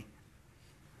for me.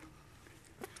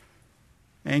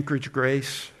 Anchorage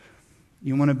Grace,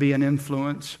 you want to be an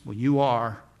influence? Well, you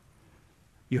are.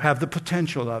 You have the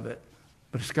potential of it,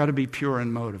 but it's got to be pure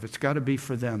in motive. It's got to be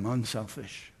for them,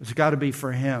 unselfish. It's got to be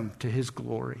for Him, to His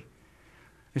glory.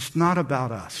 It's not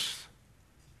about us.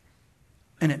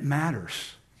 And it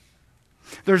matters.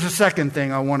 There's a second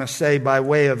thing I want to say by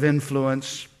way of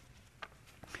influence.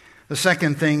 The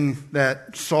second thing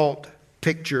that salt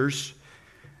pictures,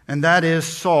 and that is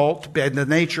salt, the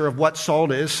nature of what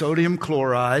salt is, sodium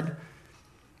chloride,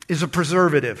 is a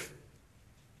preservative.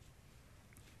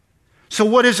 So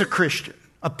what is a Christian?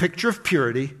 A picture of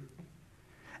purity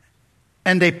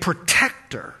and a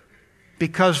protector,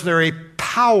 because they're a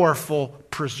powerful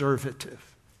preservative.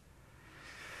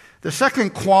 The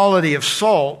second quality of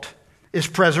salt is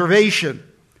preservation.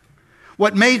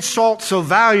 What made salt so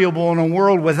valuable in a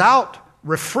world without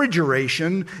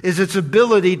refrigeration is its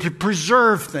ability to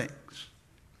preserve things,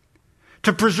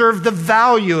 to preserve the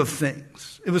value of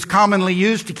things. It was commonly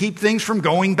used to keep things from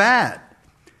going bad.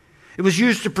 It was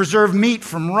used to preserve meat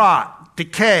from rot,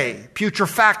 decay,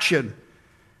 putrefaction.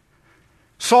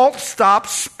 Salt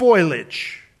stops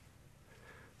spoilage.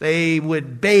 They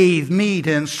would bathe meat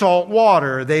in salt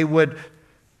water. They would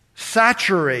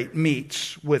saturate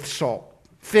meats with salt,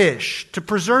 fish, to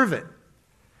preserve it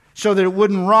so that it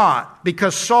wouldn't rot.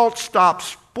 Because salt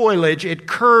stops spoilage, it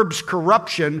curbs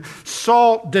corruption.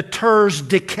 Salt deters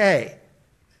decay.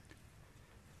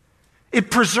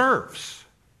 It preserves.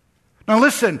 Now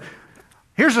listen,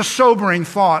 here's a sobering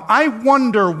thought. I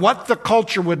wonder what the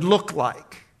culture would look like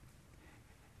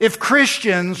if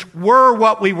Christians were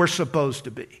what we were supposed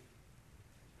to be.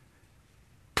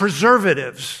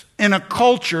 Preservatives in a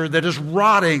culture that is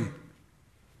rotting.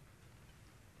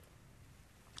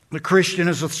 The Christian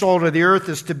as the salt of the earth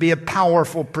is to be a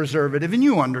powerful preservative. And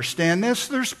you understand this.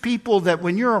 There's people that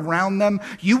when you're around them,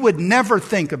 you would never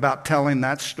think about telling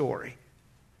that story.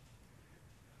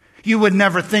 You would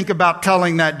never think about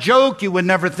telling that joke. You would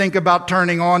never think about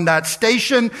turning on that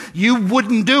station. You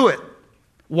wouldn't do it.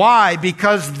 Why?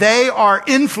 Because they are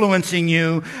influencing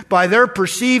you by their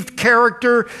perceived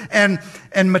character and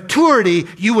maturity.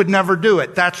 You would never do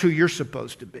it. That's who you're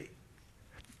supposed to be.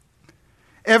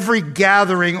 Every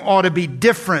gathering ought to be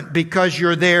different because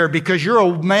you're there, because you're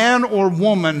a man or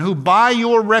woman who by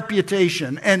your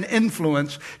reputation and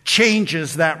influence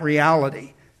changes that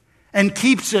reality and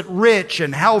keeps it rich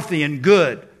and healthy and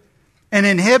good and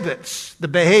inhibits the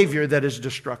behavior that is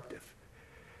destructive.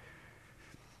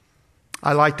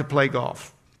 I like to play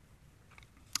golf.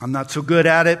 I'm not so good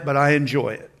at it, but I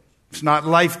enjoy it. It's not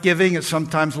life-giving, it's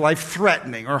sometimes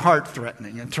life-threatening or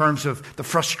heart-threatening in terms of the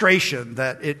frustration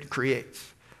that it creates.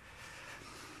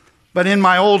 But in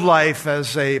my old life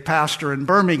as a pastor in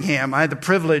Birmingham, I had the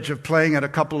privilege of playing at a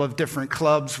couple of different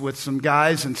clubs with some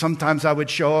guys, and sometimes I would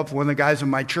show up with one of the guys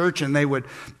in my church, and they would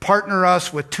partner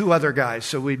us with two other guys,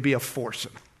 so we'd be a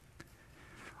foursome.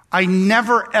 I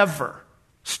never, ever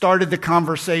started the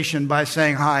conversation by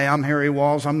saying, "Hi, I'm Harry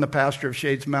Walls. I'm the pastor of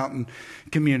Shades Mountain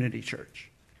Community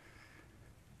Church."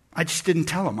 I just didn't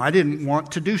tell them. I didn't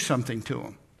want to do something to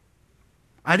them.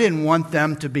 I didn't want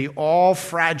them to be all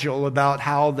fragile about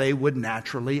how they would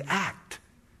naturally act.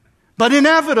 But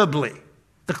inevitably,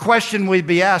 the question would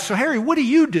be asked, so Harry, what do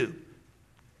you do?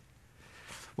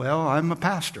 Well, I'm a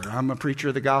pastor. I'm a preacher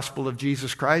of the gospel of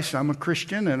Jesus Christ. I'm a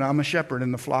Christian, and I'm a shepherd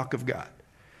in the flock of God.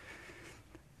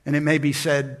 And it may be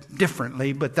said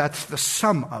differently, but that's the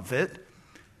sum of it.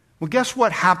 Well, guess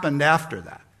what happened after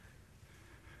that?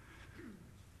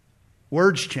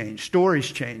 Words changed,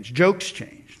 stories changed, jokes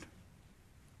changed.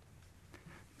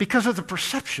 Because of the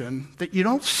perception that you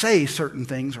don't say certain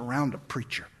things around a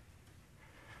preacher.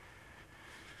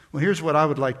 Well, here's what I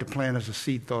would like to plant as a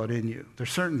seed thought in you.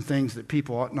 There's certain things that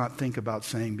people ought not think about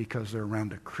saying because they're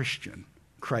around a Christian,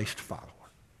 Christ follower.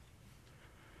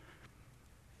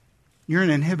 You're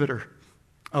an inhibitor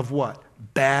of what?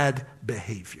 Bad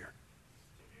behavior.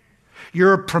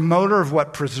 You're a promoter of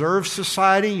what preserves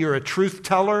society. You're a truth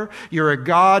teller. You're a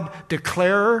God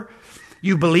declarer.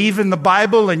 You believe in the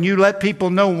Bible and you let people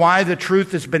know why the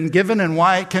truth has been given and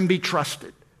why it can be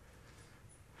trusted.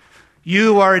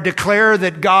 You are a declarer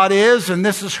that God is, and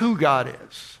this is who God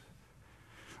is.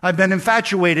 I've been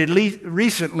infatuated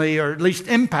recently, or at least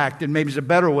impacted, maybe is a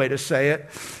better way to say it,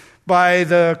 by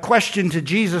the question to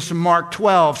Jesus in Mark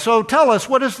 12. So tell us,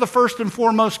 what is the first and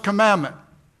foremost commandment?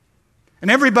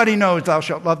 And everybody knows, thou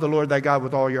shalt love the Lord thy God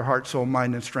with all your heart, soul,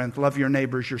 mind, and strength. Love your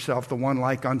neighbors yourself, the one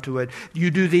like unto it.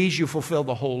 You do these, you fulfill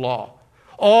the whole law.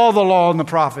 All the law and the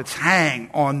prophets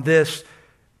hang on this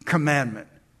commandment.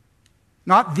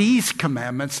 Not these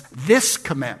commandments, this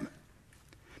commandment.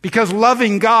 Because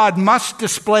loving God must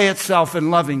display itself in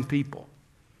loving people.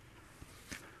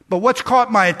 But what's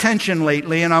caught my attention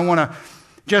lately, and I want to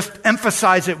just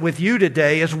emphasize it with you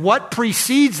today, is what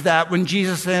precedes that when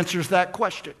Jesus answers that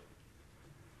question.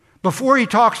 Before he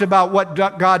talks about what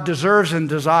God deserves and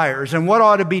desires and what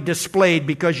ought to be displayed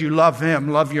because you love him,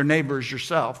 love your neighbors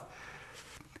yourself,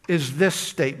 is this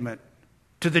statement.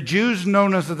 To the Jews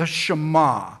known as the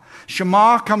Shema.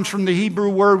 Shema comes from the Hebrew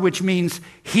word which means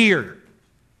hear.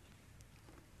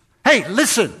 Hey,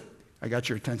 listen. I got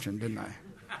your attention, didn't I?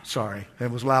 Sorry, it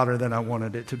was louder than I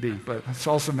wanted it to be, but I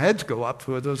saw some heads go up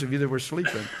for those of you that were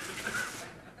sleeping.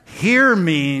 Hear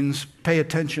means pay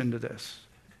attention to this.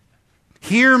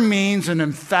 Hear means an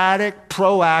emphatic,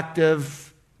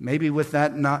 proactive, maybe with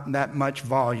that not that much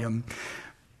volume,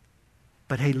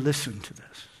 but hey, listen to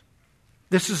this.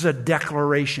 This is a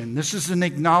declaration. This is an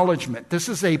acknowledgement. This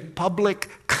is a public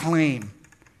claim.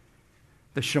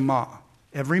 The Shema.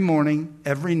 Every morning,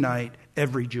 every night,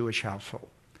 every Jewish household.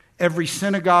 Every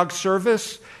synagogue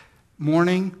service,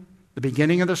 morning, the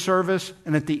beginning of the service,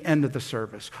 and at the end of the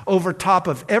service. Over top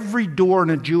of every door in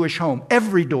a Jewish home.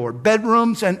 Every door.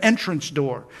 Bedrooms and entrance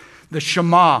door. The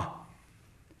Shema.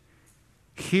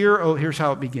 Here's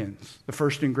how it begins. The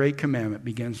first and great commandment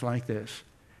begins like this.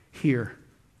 Hear,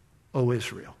 O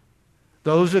Israel.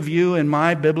 Those of you in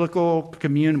my biblical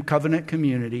covenant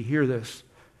community, hear this.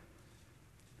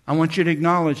 I want you to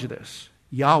acknowledge this.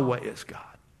 Yahweh is God.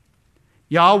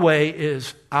 Yahweh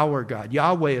is our God.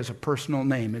 Yahweh is a personal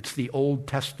name. It's the Old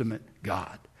Testament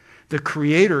God. The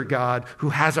Creator God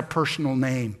who has a personal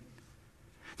name.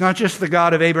 Not just the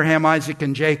God of Abraham, Isaac,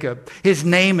 and Jacob. His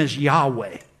name is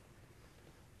Yahweh.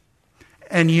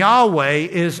 And Yahweh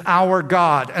is our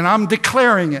God. And I'm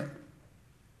declaring it.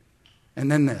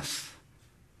 And then this.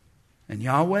 And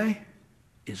Yahweh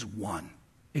is one.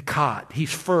 Echad.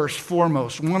 He's first,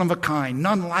 foremost, one of a kind,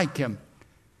 none like him.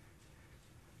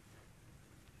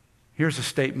 Here's a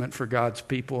statement for God's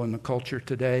people in the culture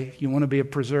today. You want to be a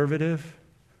preservative?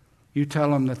 You tell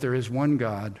them that there is one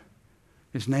God.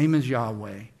 His name is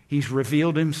Yahweh. He's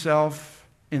revealed himself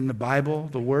in the Bible,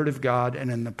 the Word of God,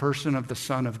 and in the person of the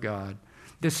Son of God.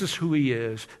 This is who he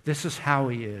is. This is how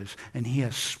he is. And he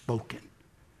has spoken.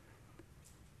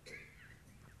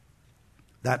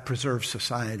 That preserves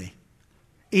society.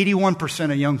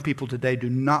 81% of young people today do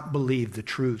not believe the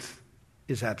truth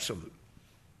is absolute.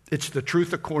 It's the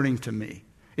truth according to me.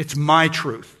 It's my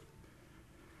truth.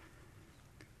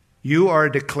 You are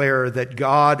a declarer that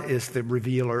God is the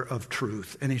revealer of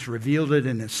truth. And he's revealed it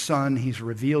in his Son. He's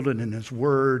revealed it in his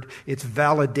Word. It's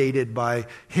validated by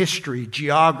history,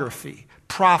 geography,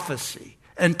 prophecy,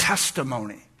 and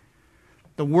testimony.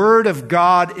 The Word of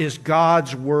God is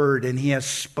God's Word, and he has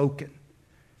spoken.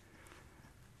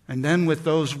 And then with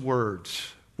those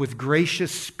words, with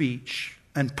gracious speech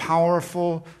and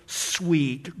powerful,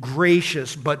 sweet,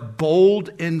 gracious, but bold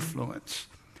influence,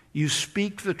 you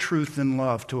speak the truth in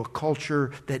love to a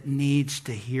culture that needs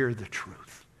to hear the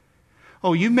truth.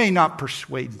 Oh, you may not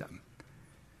persuade them,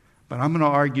 but I'm going to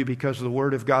argue because the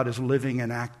Word of God is living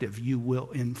and active, you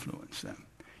will influence them.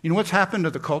 You know what's happened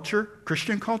to the culture,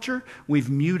 Christian culture? We've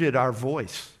muted our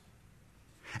voice.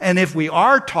 And if we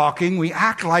are talking, we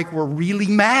act like we're really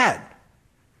mad.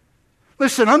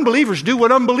 Listen, unbelievers do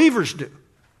what unbelievers do.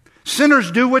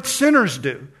 Sinners do what sinners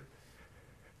do.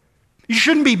 You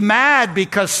shouldn't be mad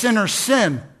because sinners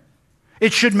sin.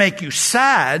 It should make you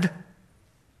sad.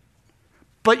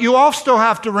 But you also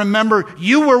have to remember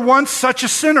you were once such a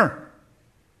sinner.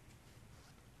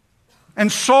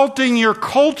 Insulting your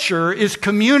culture is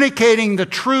communicating the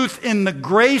truth in the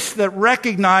grace that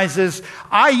recognizes,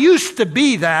 I used to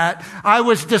be that, I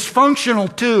was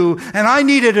dysfunctional too, and I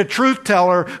needed a truth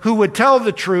teller who would tell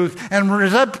the truth and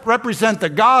represent the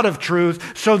God of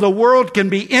truth so the world can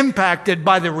be impacted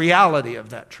by the reality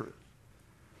of that truth.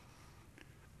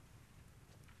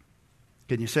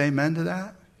 Can you say amen to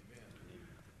that?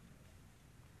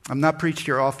 I'm not preached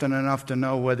here often enough to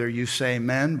know whether you say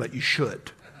amen, but you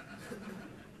should.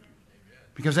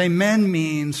 Because amen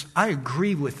means, I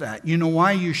agree with that. You know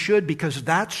why you should? Because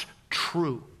that's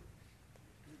true.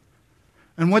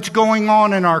 And what's going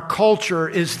on in our culture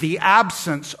is the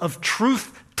absence of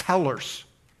truth tellers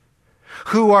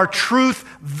who are truth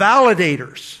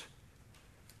validators.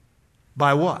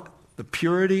 By what? The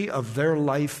purity of their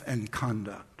life and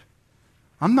conduct.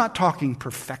 I'm not talking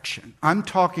perfection. I'm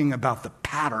talking about the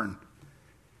pattern.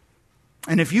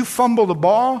 And if you fumble the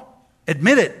ball,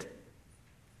 admit it.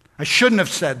 I shouldn't have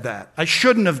said that. I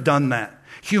shouldn't have done that.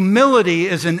 Humility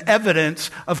is an evidence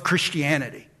of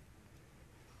Christianity.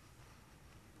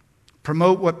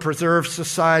 Promote what preserves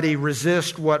society.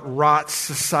 Resist what rots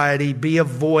society. Be a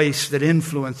voice that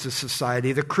influences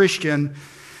society. The Christian,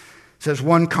 says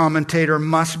one commentator,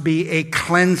 must be a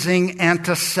cleansing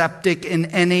antiseptic in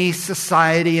any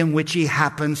society in which he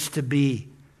happens to be.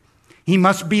 He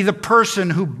must be the person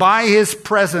who, by his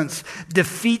presence,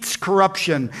 defeats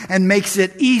corruption and makes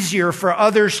it easier for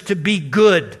others to be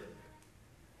good.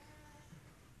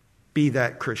 Be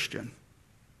that Christian.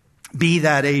 Be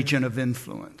that agent of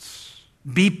influence.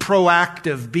 Be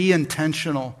proactive. Be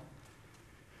intentional.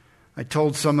 I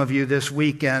told some of you this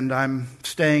weekend I'm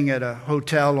staying at a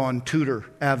hotel on Tudor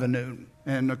Avenue.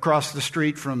 And across the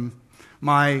street from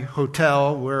my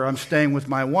hotel where I'm staying with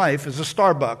my wife is a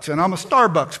Starbucks, and I'm a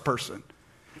Starbucks person.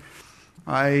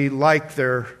 I like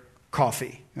their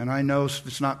coffee, and I know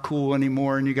it's not cool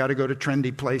anymore and you got to go to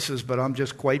trendy places, but I'm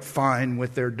just quite fine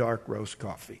with their dark roast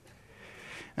coffee.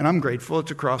 And I'm grateful it's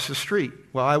across the street.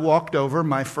 Well, I walked over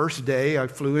my first day. I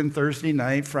flew in Thursday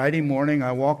night. Friday morning,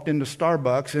 I walked into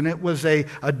Starbucks, and it was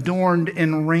adorned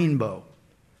in rainbow.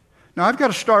 Now, I've got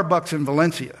a Starbucks in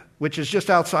Valencia, which is just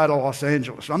outside of Los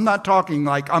Angeles. I'm not talking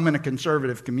like I'm in a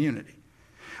conservative community.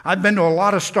 I've been to a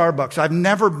lot of Starbucks. I've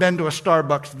never been to a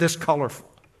Starbucks this colorful.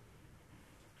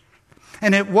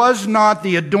 And it was not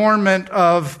the adornment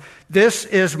of, this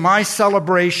is my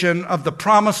celebration of the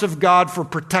promise of God for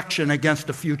protection against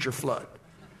a future flood.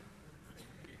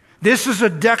 This is a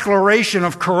declaration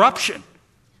of corruption.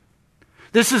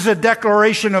 This is a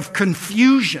declaration of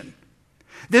confusion.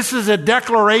 This is a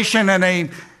declaration and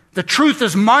the truth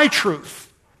is my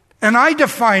truth, and I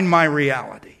define my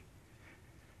reality.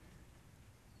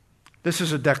 This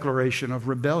is a declaration of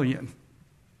rebellion.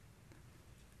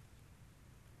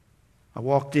 I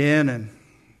walked in, and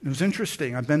it was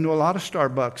interesting. I've been to a lot of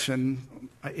Starbucks, and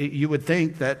you would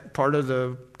think that part of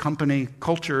the company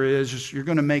culture is you're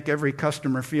going to make every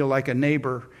customer feel like a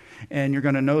neighbor, and you're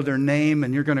going to know their name,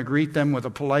 and you're going to greet them with a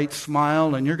polite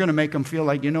smile, and you're going to make them feel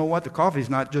like, you know what, the coffee's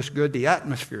not just good, the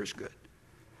atmosphere is good.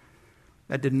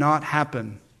 That did not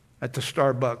happen at the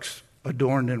Starbucks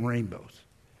adorned in rainbows.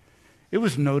 It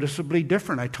was noticeably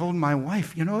different. I told my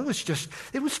wife, it was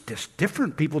just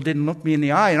different. People didn't look me in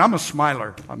the eye, and I'm a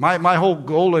smiler. My whole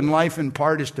goal in life, in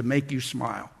part, is to make you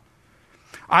smile.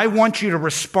 I want you to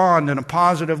respond in a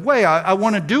positive way. I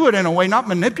want to do it in a way, not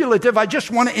manipulative. I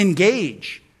just want to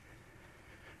engage.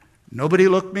 Nobody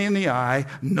looked me in the eye.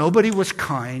 Nobody was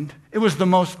kind. It was the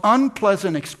most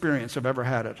unpleasant experience I've ever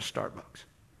had at a Starbucks.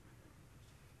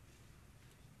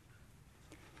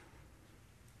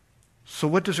 So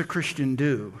what does a Christian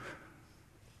do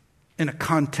in a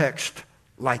context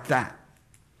like that?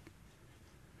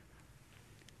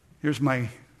 Here's my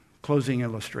closing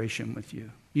illustration with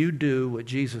you. You do what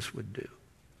Jesus would do.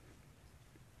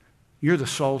 You're the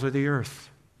salt of the earth.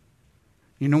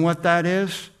 You know what that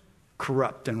is?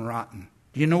 Corrupt and rotten.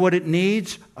 Do you know what it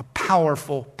needs? A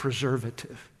powerful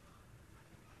preservative.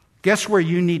 Guess where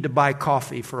you need to buy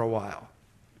coffee for a while?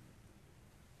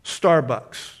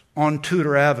 Starbucks on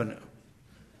Tudor Avenue.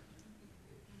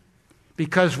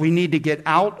 Because we need to get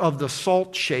out of the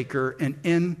salt shaker and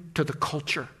into the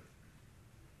culture.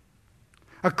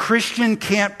 A Christian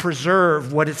can't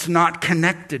preserve what it's not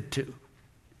connected to.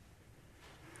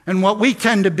 And what we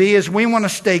tend to be is we want to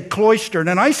stay cloistered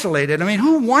and isolated. I mean,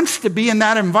 who wants to be in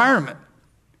that environment?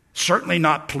 Certainly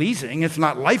not pleasing. It's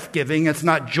not life-giving. It's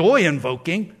not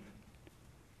joy-invoking.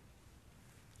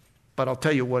 But I'll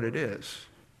tell you what it is.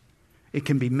 It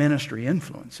can be ministry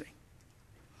influencing.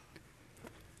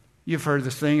 You've heard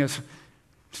this thing. It's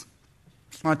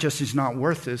not just he's not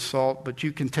worth his salt, but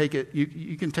you can take it.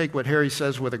 You can take what Harry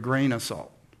says with a grain of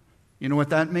salt. You know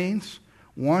what that means?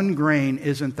 One grain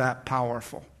isn't that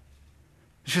powerful.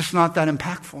 It's just not that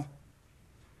impactful.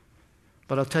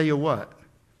 But I'll tell you what,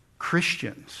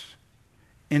 Christians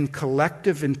in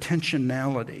collective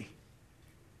intentionality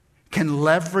can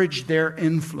leverage their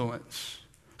influence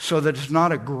so that it's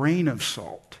not a grain of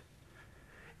salt.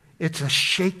 It's a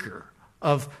shaker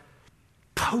of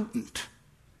potent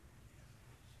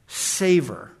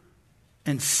savor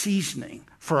and seasoning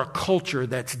for a culture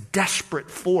that's desperate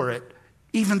for it,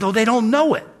 even though they don't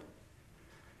know it.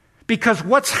 Because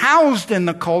what's housed in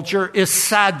the culture is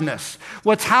sadness.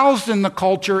 What's housed in the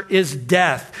culture is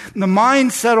death. The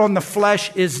mindset on the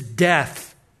flesh is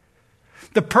death.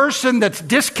 The person that's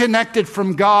disconnected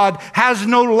from God has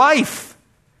no life.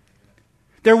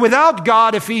 They're without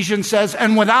God, Ephesians says,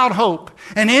 and without hope.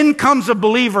 And in comes a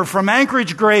believer from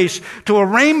Anchorage Grace to a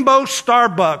Rainbow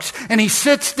Starbucks, and he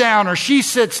sits down or she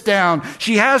sits down.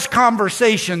 She has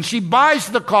conversation. She buys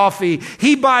the coffee.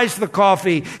 He buys the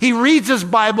coffee. He reads his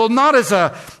Bible not as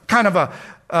a kind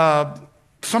of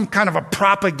some kind of a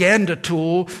propaganda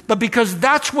tool, but because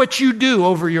that's what you do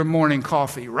over your morning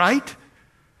coffee, right?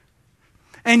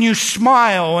 And you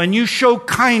smile and you show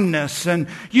kindness and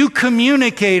you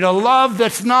communicate a love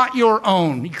that's not your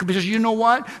own. Because you know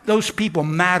what? Those people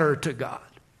matter to God.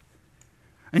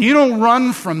 And you don't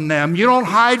run from them. You don't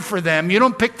hide for them. You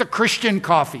don't pick the Christian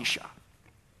coffee shop.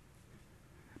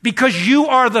 Because you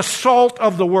are the salt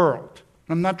of the world.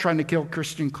 I'm not trying to kill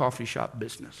Christian coffee shop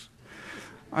business.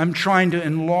 I'm trying to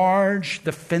enlarge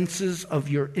the fences of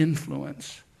your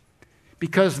influence.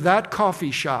 Because that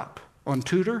coffee shop on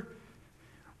Tudor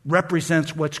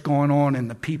represents what's going on in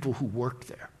the people who work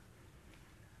there.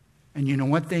 And you know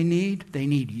what they need? They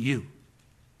need you.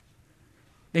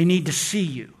 They need to see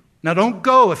you. Now don't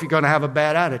go if you're going to have a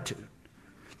bad attitude.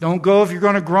 Don't go if you're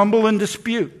going to grumble and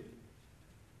dispute.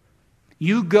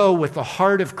 You go with the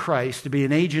heart of Christ to be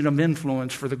an agent of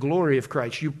influence for the glory of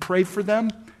Christ. You pray for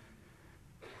them.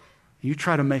 You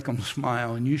try to make them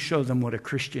smile, and you show them what a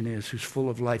Christian is who's full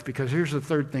of life. Because here's the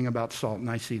third thing about salt, and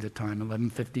I see the time,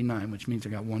 11:59, which means I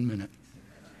got 1 minute.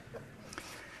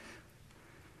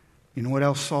 You know what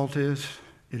else salt is?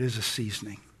 It is a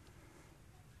seasoning.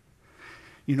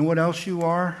 You know what else you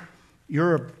are?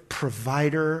 You're a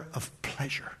provider of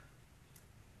pleasure.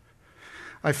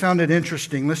 I found it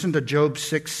interesting. Listen to Job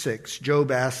 6:6.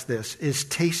 Job asked this, is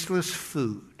tasteless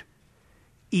food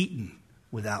eaten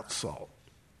without salt?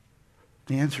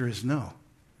 The answer is no.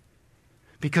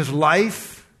 Because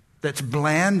life that's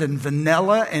bland and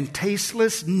vanilla and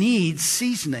tasteless needs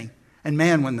seasoning. And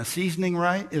man, when the seasoning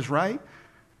is right,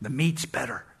 the meat's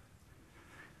better.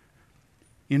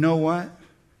 You know what?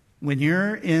 When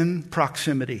you're in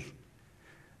proximity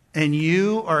and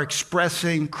you are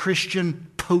expressing Christian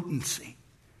potency,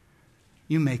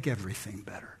 you make everything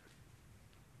better.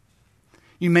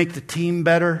 You make the team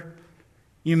better.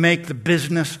 You make the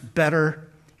business better.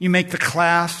 You make the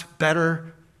class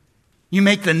better. You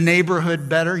make the neighborhood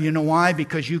better. You know why?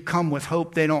 Because you come with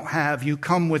hope they don't have. You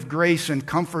come with grace and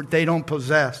comfort they don't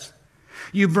possess.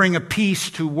 You bring a peace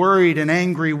to a worried and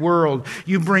angry world.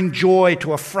 You bring joy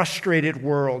to a frustrated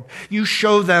world. You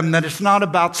show them that it's not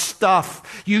about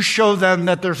stuff. You show them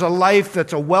that there's a life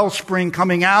that's a wellspring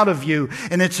coming out of you,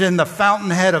 and it's in the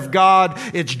fountainhead of God.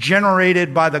 It's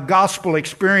generated by the gospel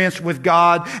experience with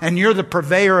God, and you're the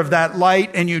purveyor of that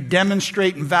light, and you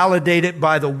demonstrate and validate it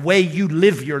by the way you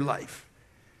live your life.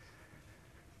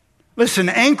 Listen,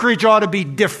 Anchorage ought to be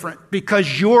different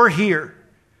because you're here.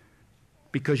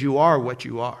 Because you are what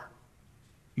you are.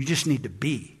 You just need to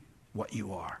be what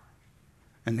you are.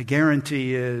 And the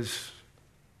guarantee is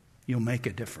you'll make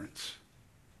a difference.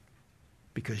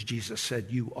 Because Jesus said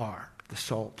you are the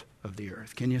salt of the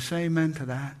earth. Can you say amen to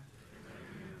that?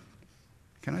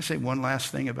 Can I say one last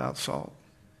thing about salt?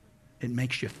 It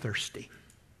makes you thirsty.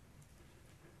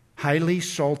 Highly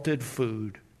salted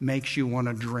food makes you want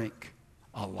to drink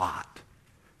a lot.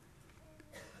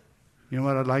 You know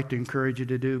what I'd like to encourage you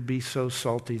to do? Be so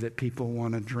salty that people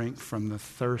want to drink from the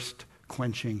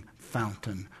thirst-quenching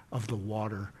fountain of the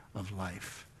water of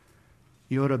life.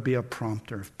 You ought to be a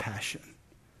prompter of passion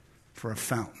for a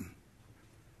fountain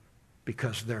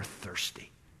because they're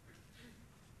thirsty.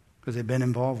 because they've been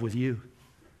involved with you.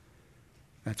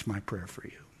 That's my prayer for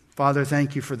you. Father,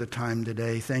 thank you for the time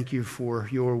today. Thank you for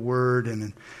your word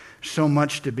and so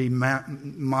much to be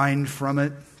mined from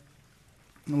it.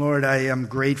 Lord, I am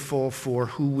grateful for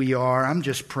who we are. I'm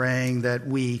just praying that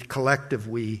we, collective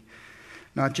we,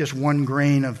 not just one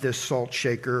grain of this salt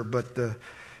shaker, but the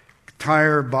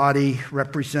entire body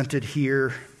represented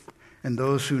here and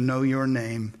those who know your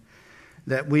name,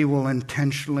 that we will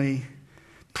intentionally,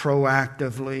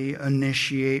 proactively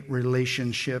initiate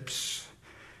relationships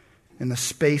in the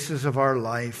spaces of our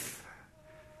life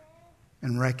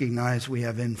and recognize we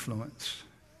have influence.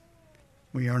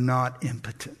 We are not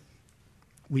impotent.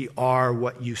 We are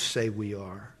what you say we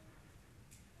are.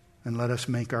 And let us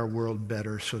make our world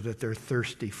better so that they're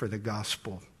thirsty for the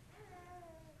gospel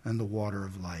and the water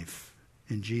of life.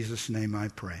 In Jesus' name I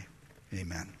pray.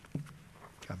 Amen.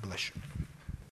 God bless you.